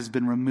stone has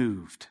been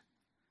removed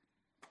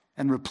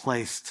and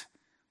replaced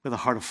with a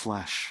heart of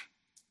flesh.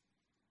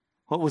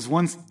 What was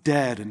once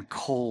dead and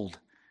cold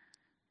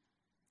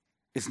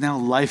is now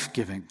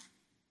life-giving.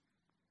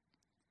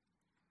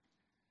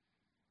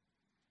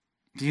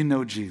 Do you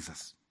know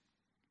Jesus?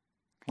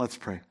 Let's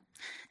pray.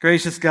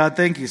 Gracious God,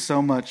 thank you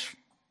so much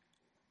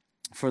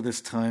for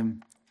this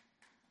time.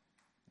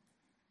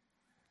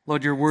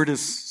 Lord, your word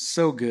is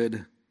so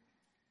good.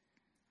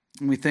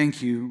 And we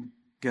thank you,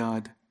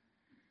 God,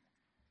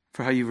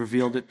 for how you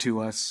revealed it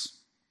to us.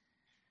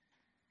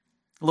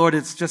 Lord,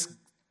 it's just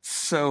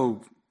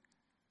so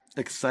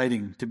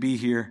exciting to be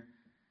here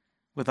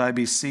with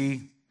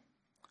IBC,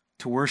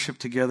 to worship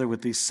together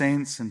with these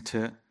saints, and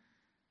to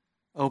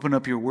open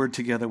up your word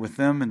together with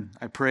them. And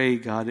I pray,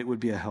 God, it would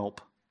be a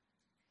help.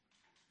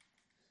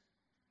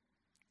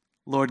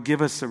 Lord,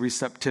 give us a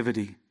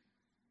receptivity.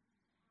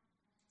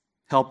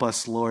 Help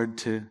us, Lord,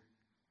 to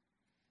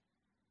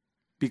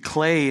be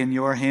clay in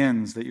your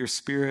hands, that your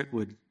Spirit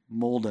would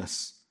mold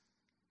us,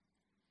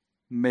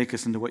 make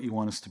us into what you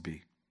want us to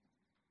be.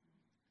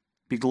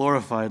 Be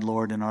glorified,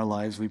 Lord, in our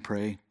lives, we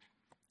pray.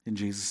 In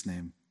Jesus'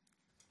 name,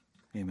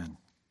 amen.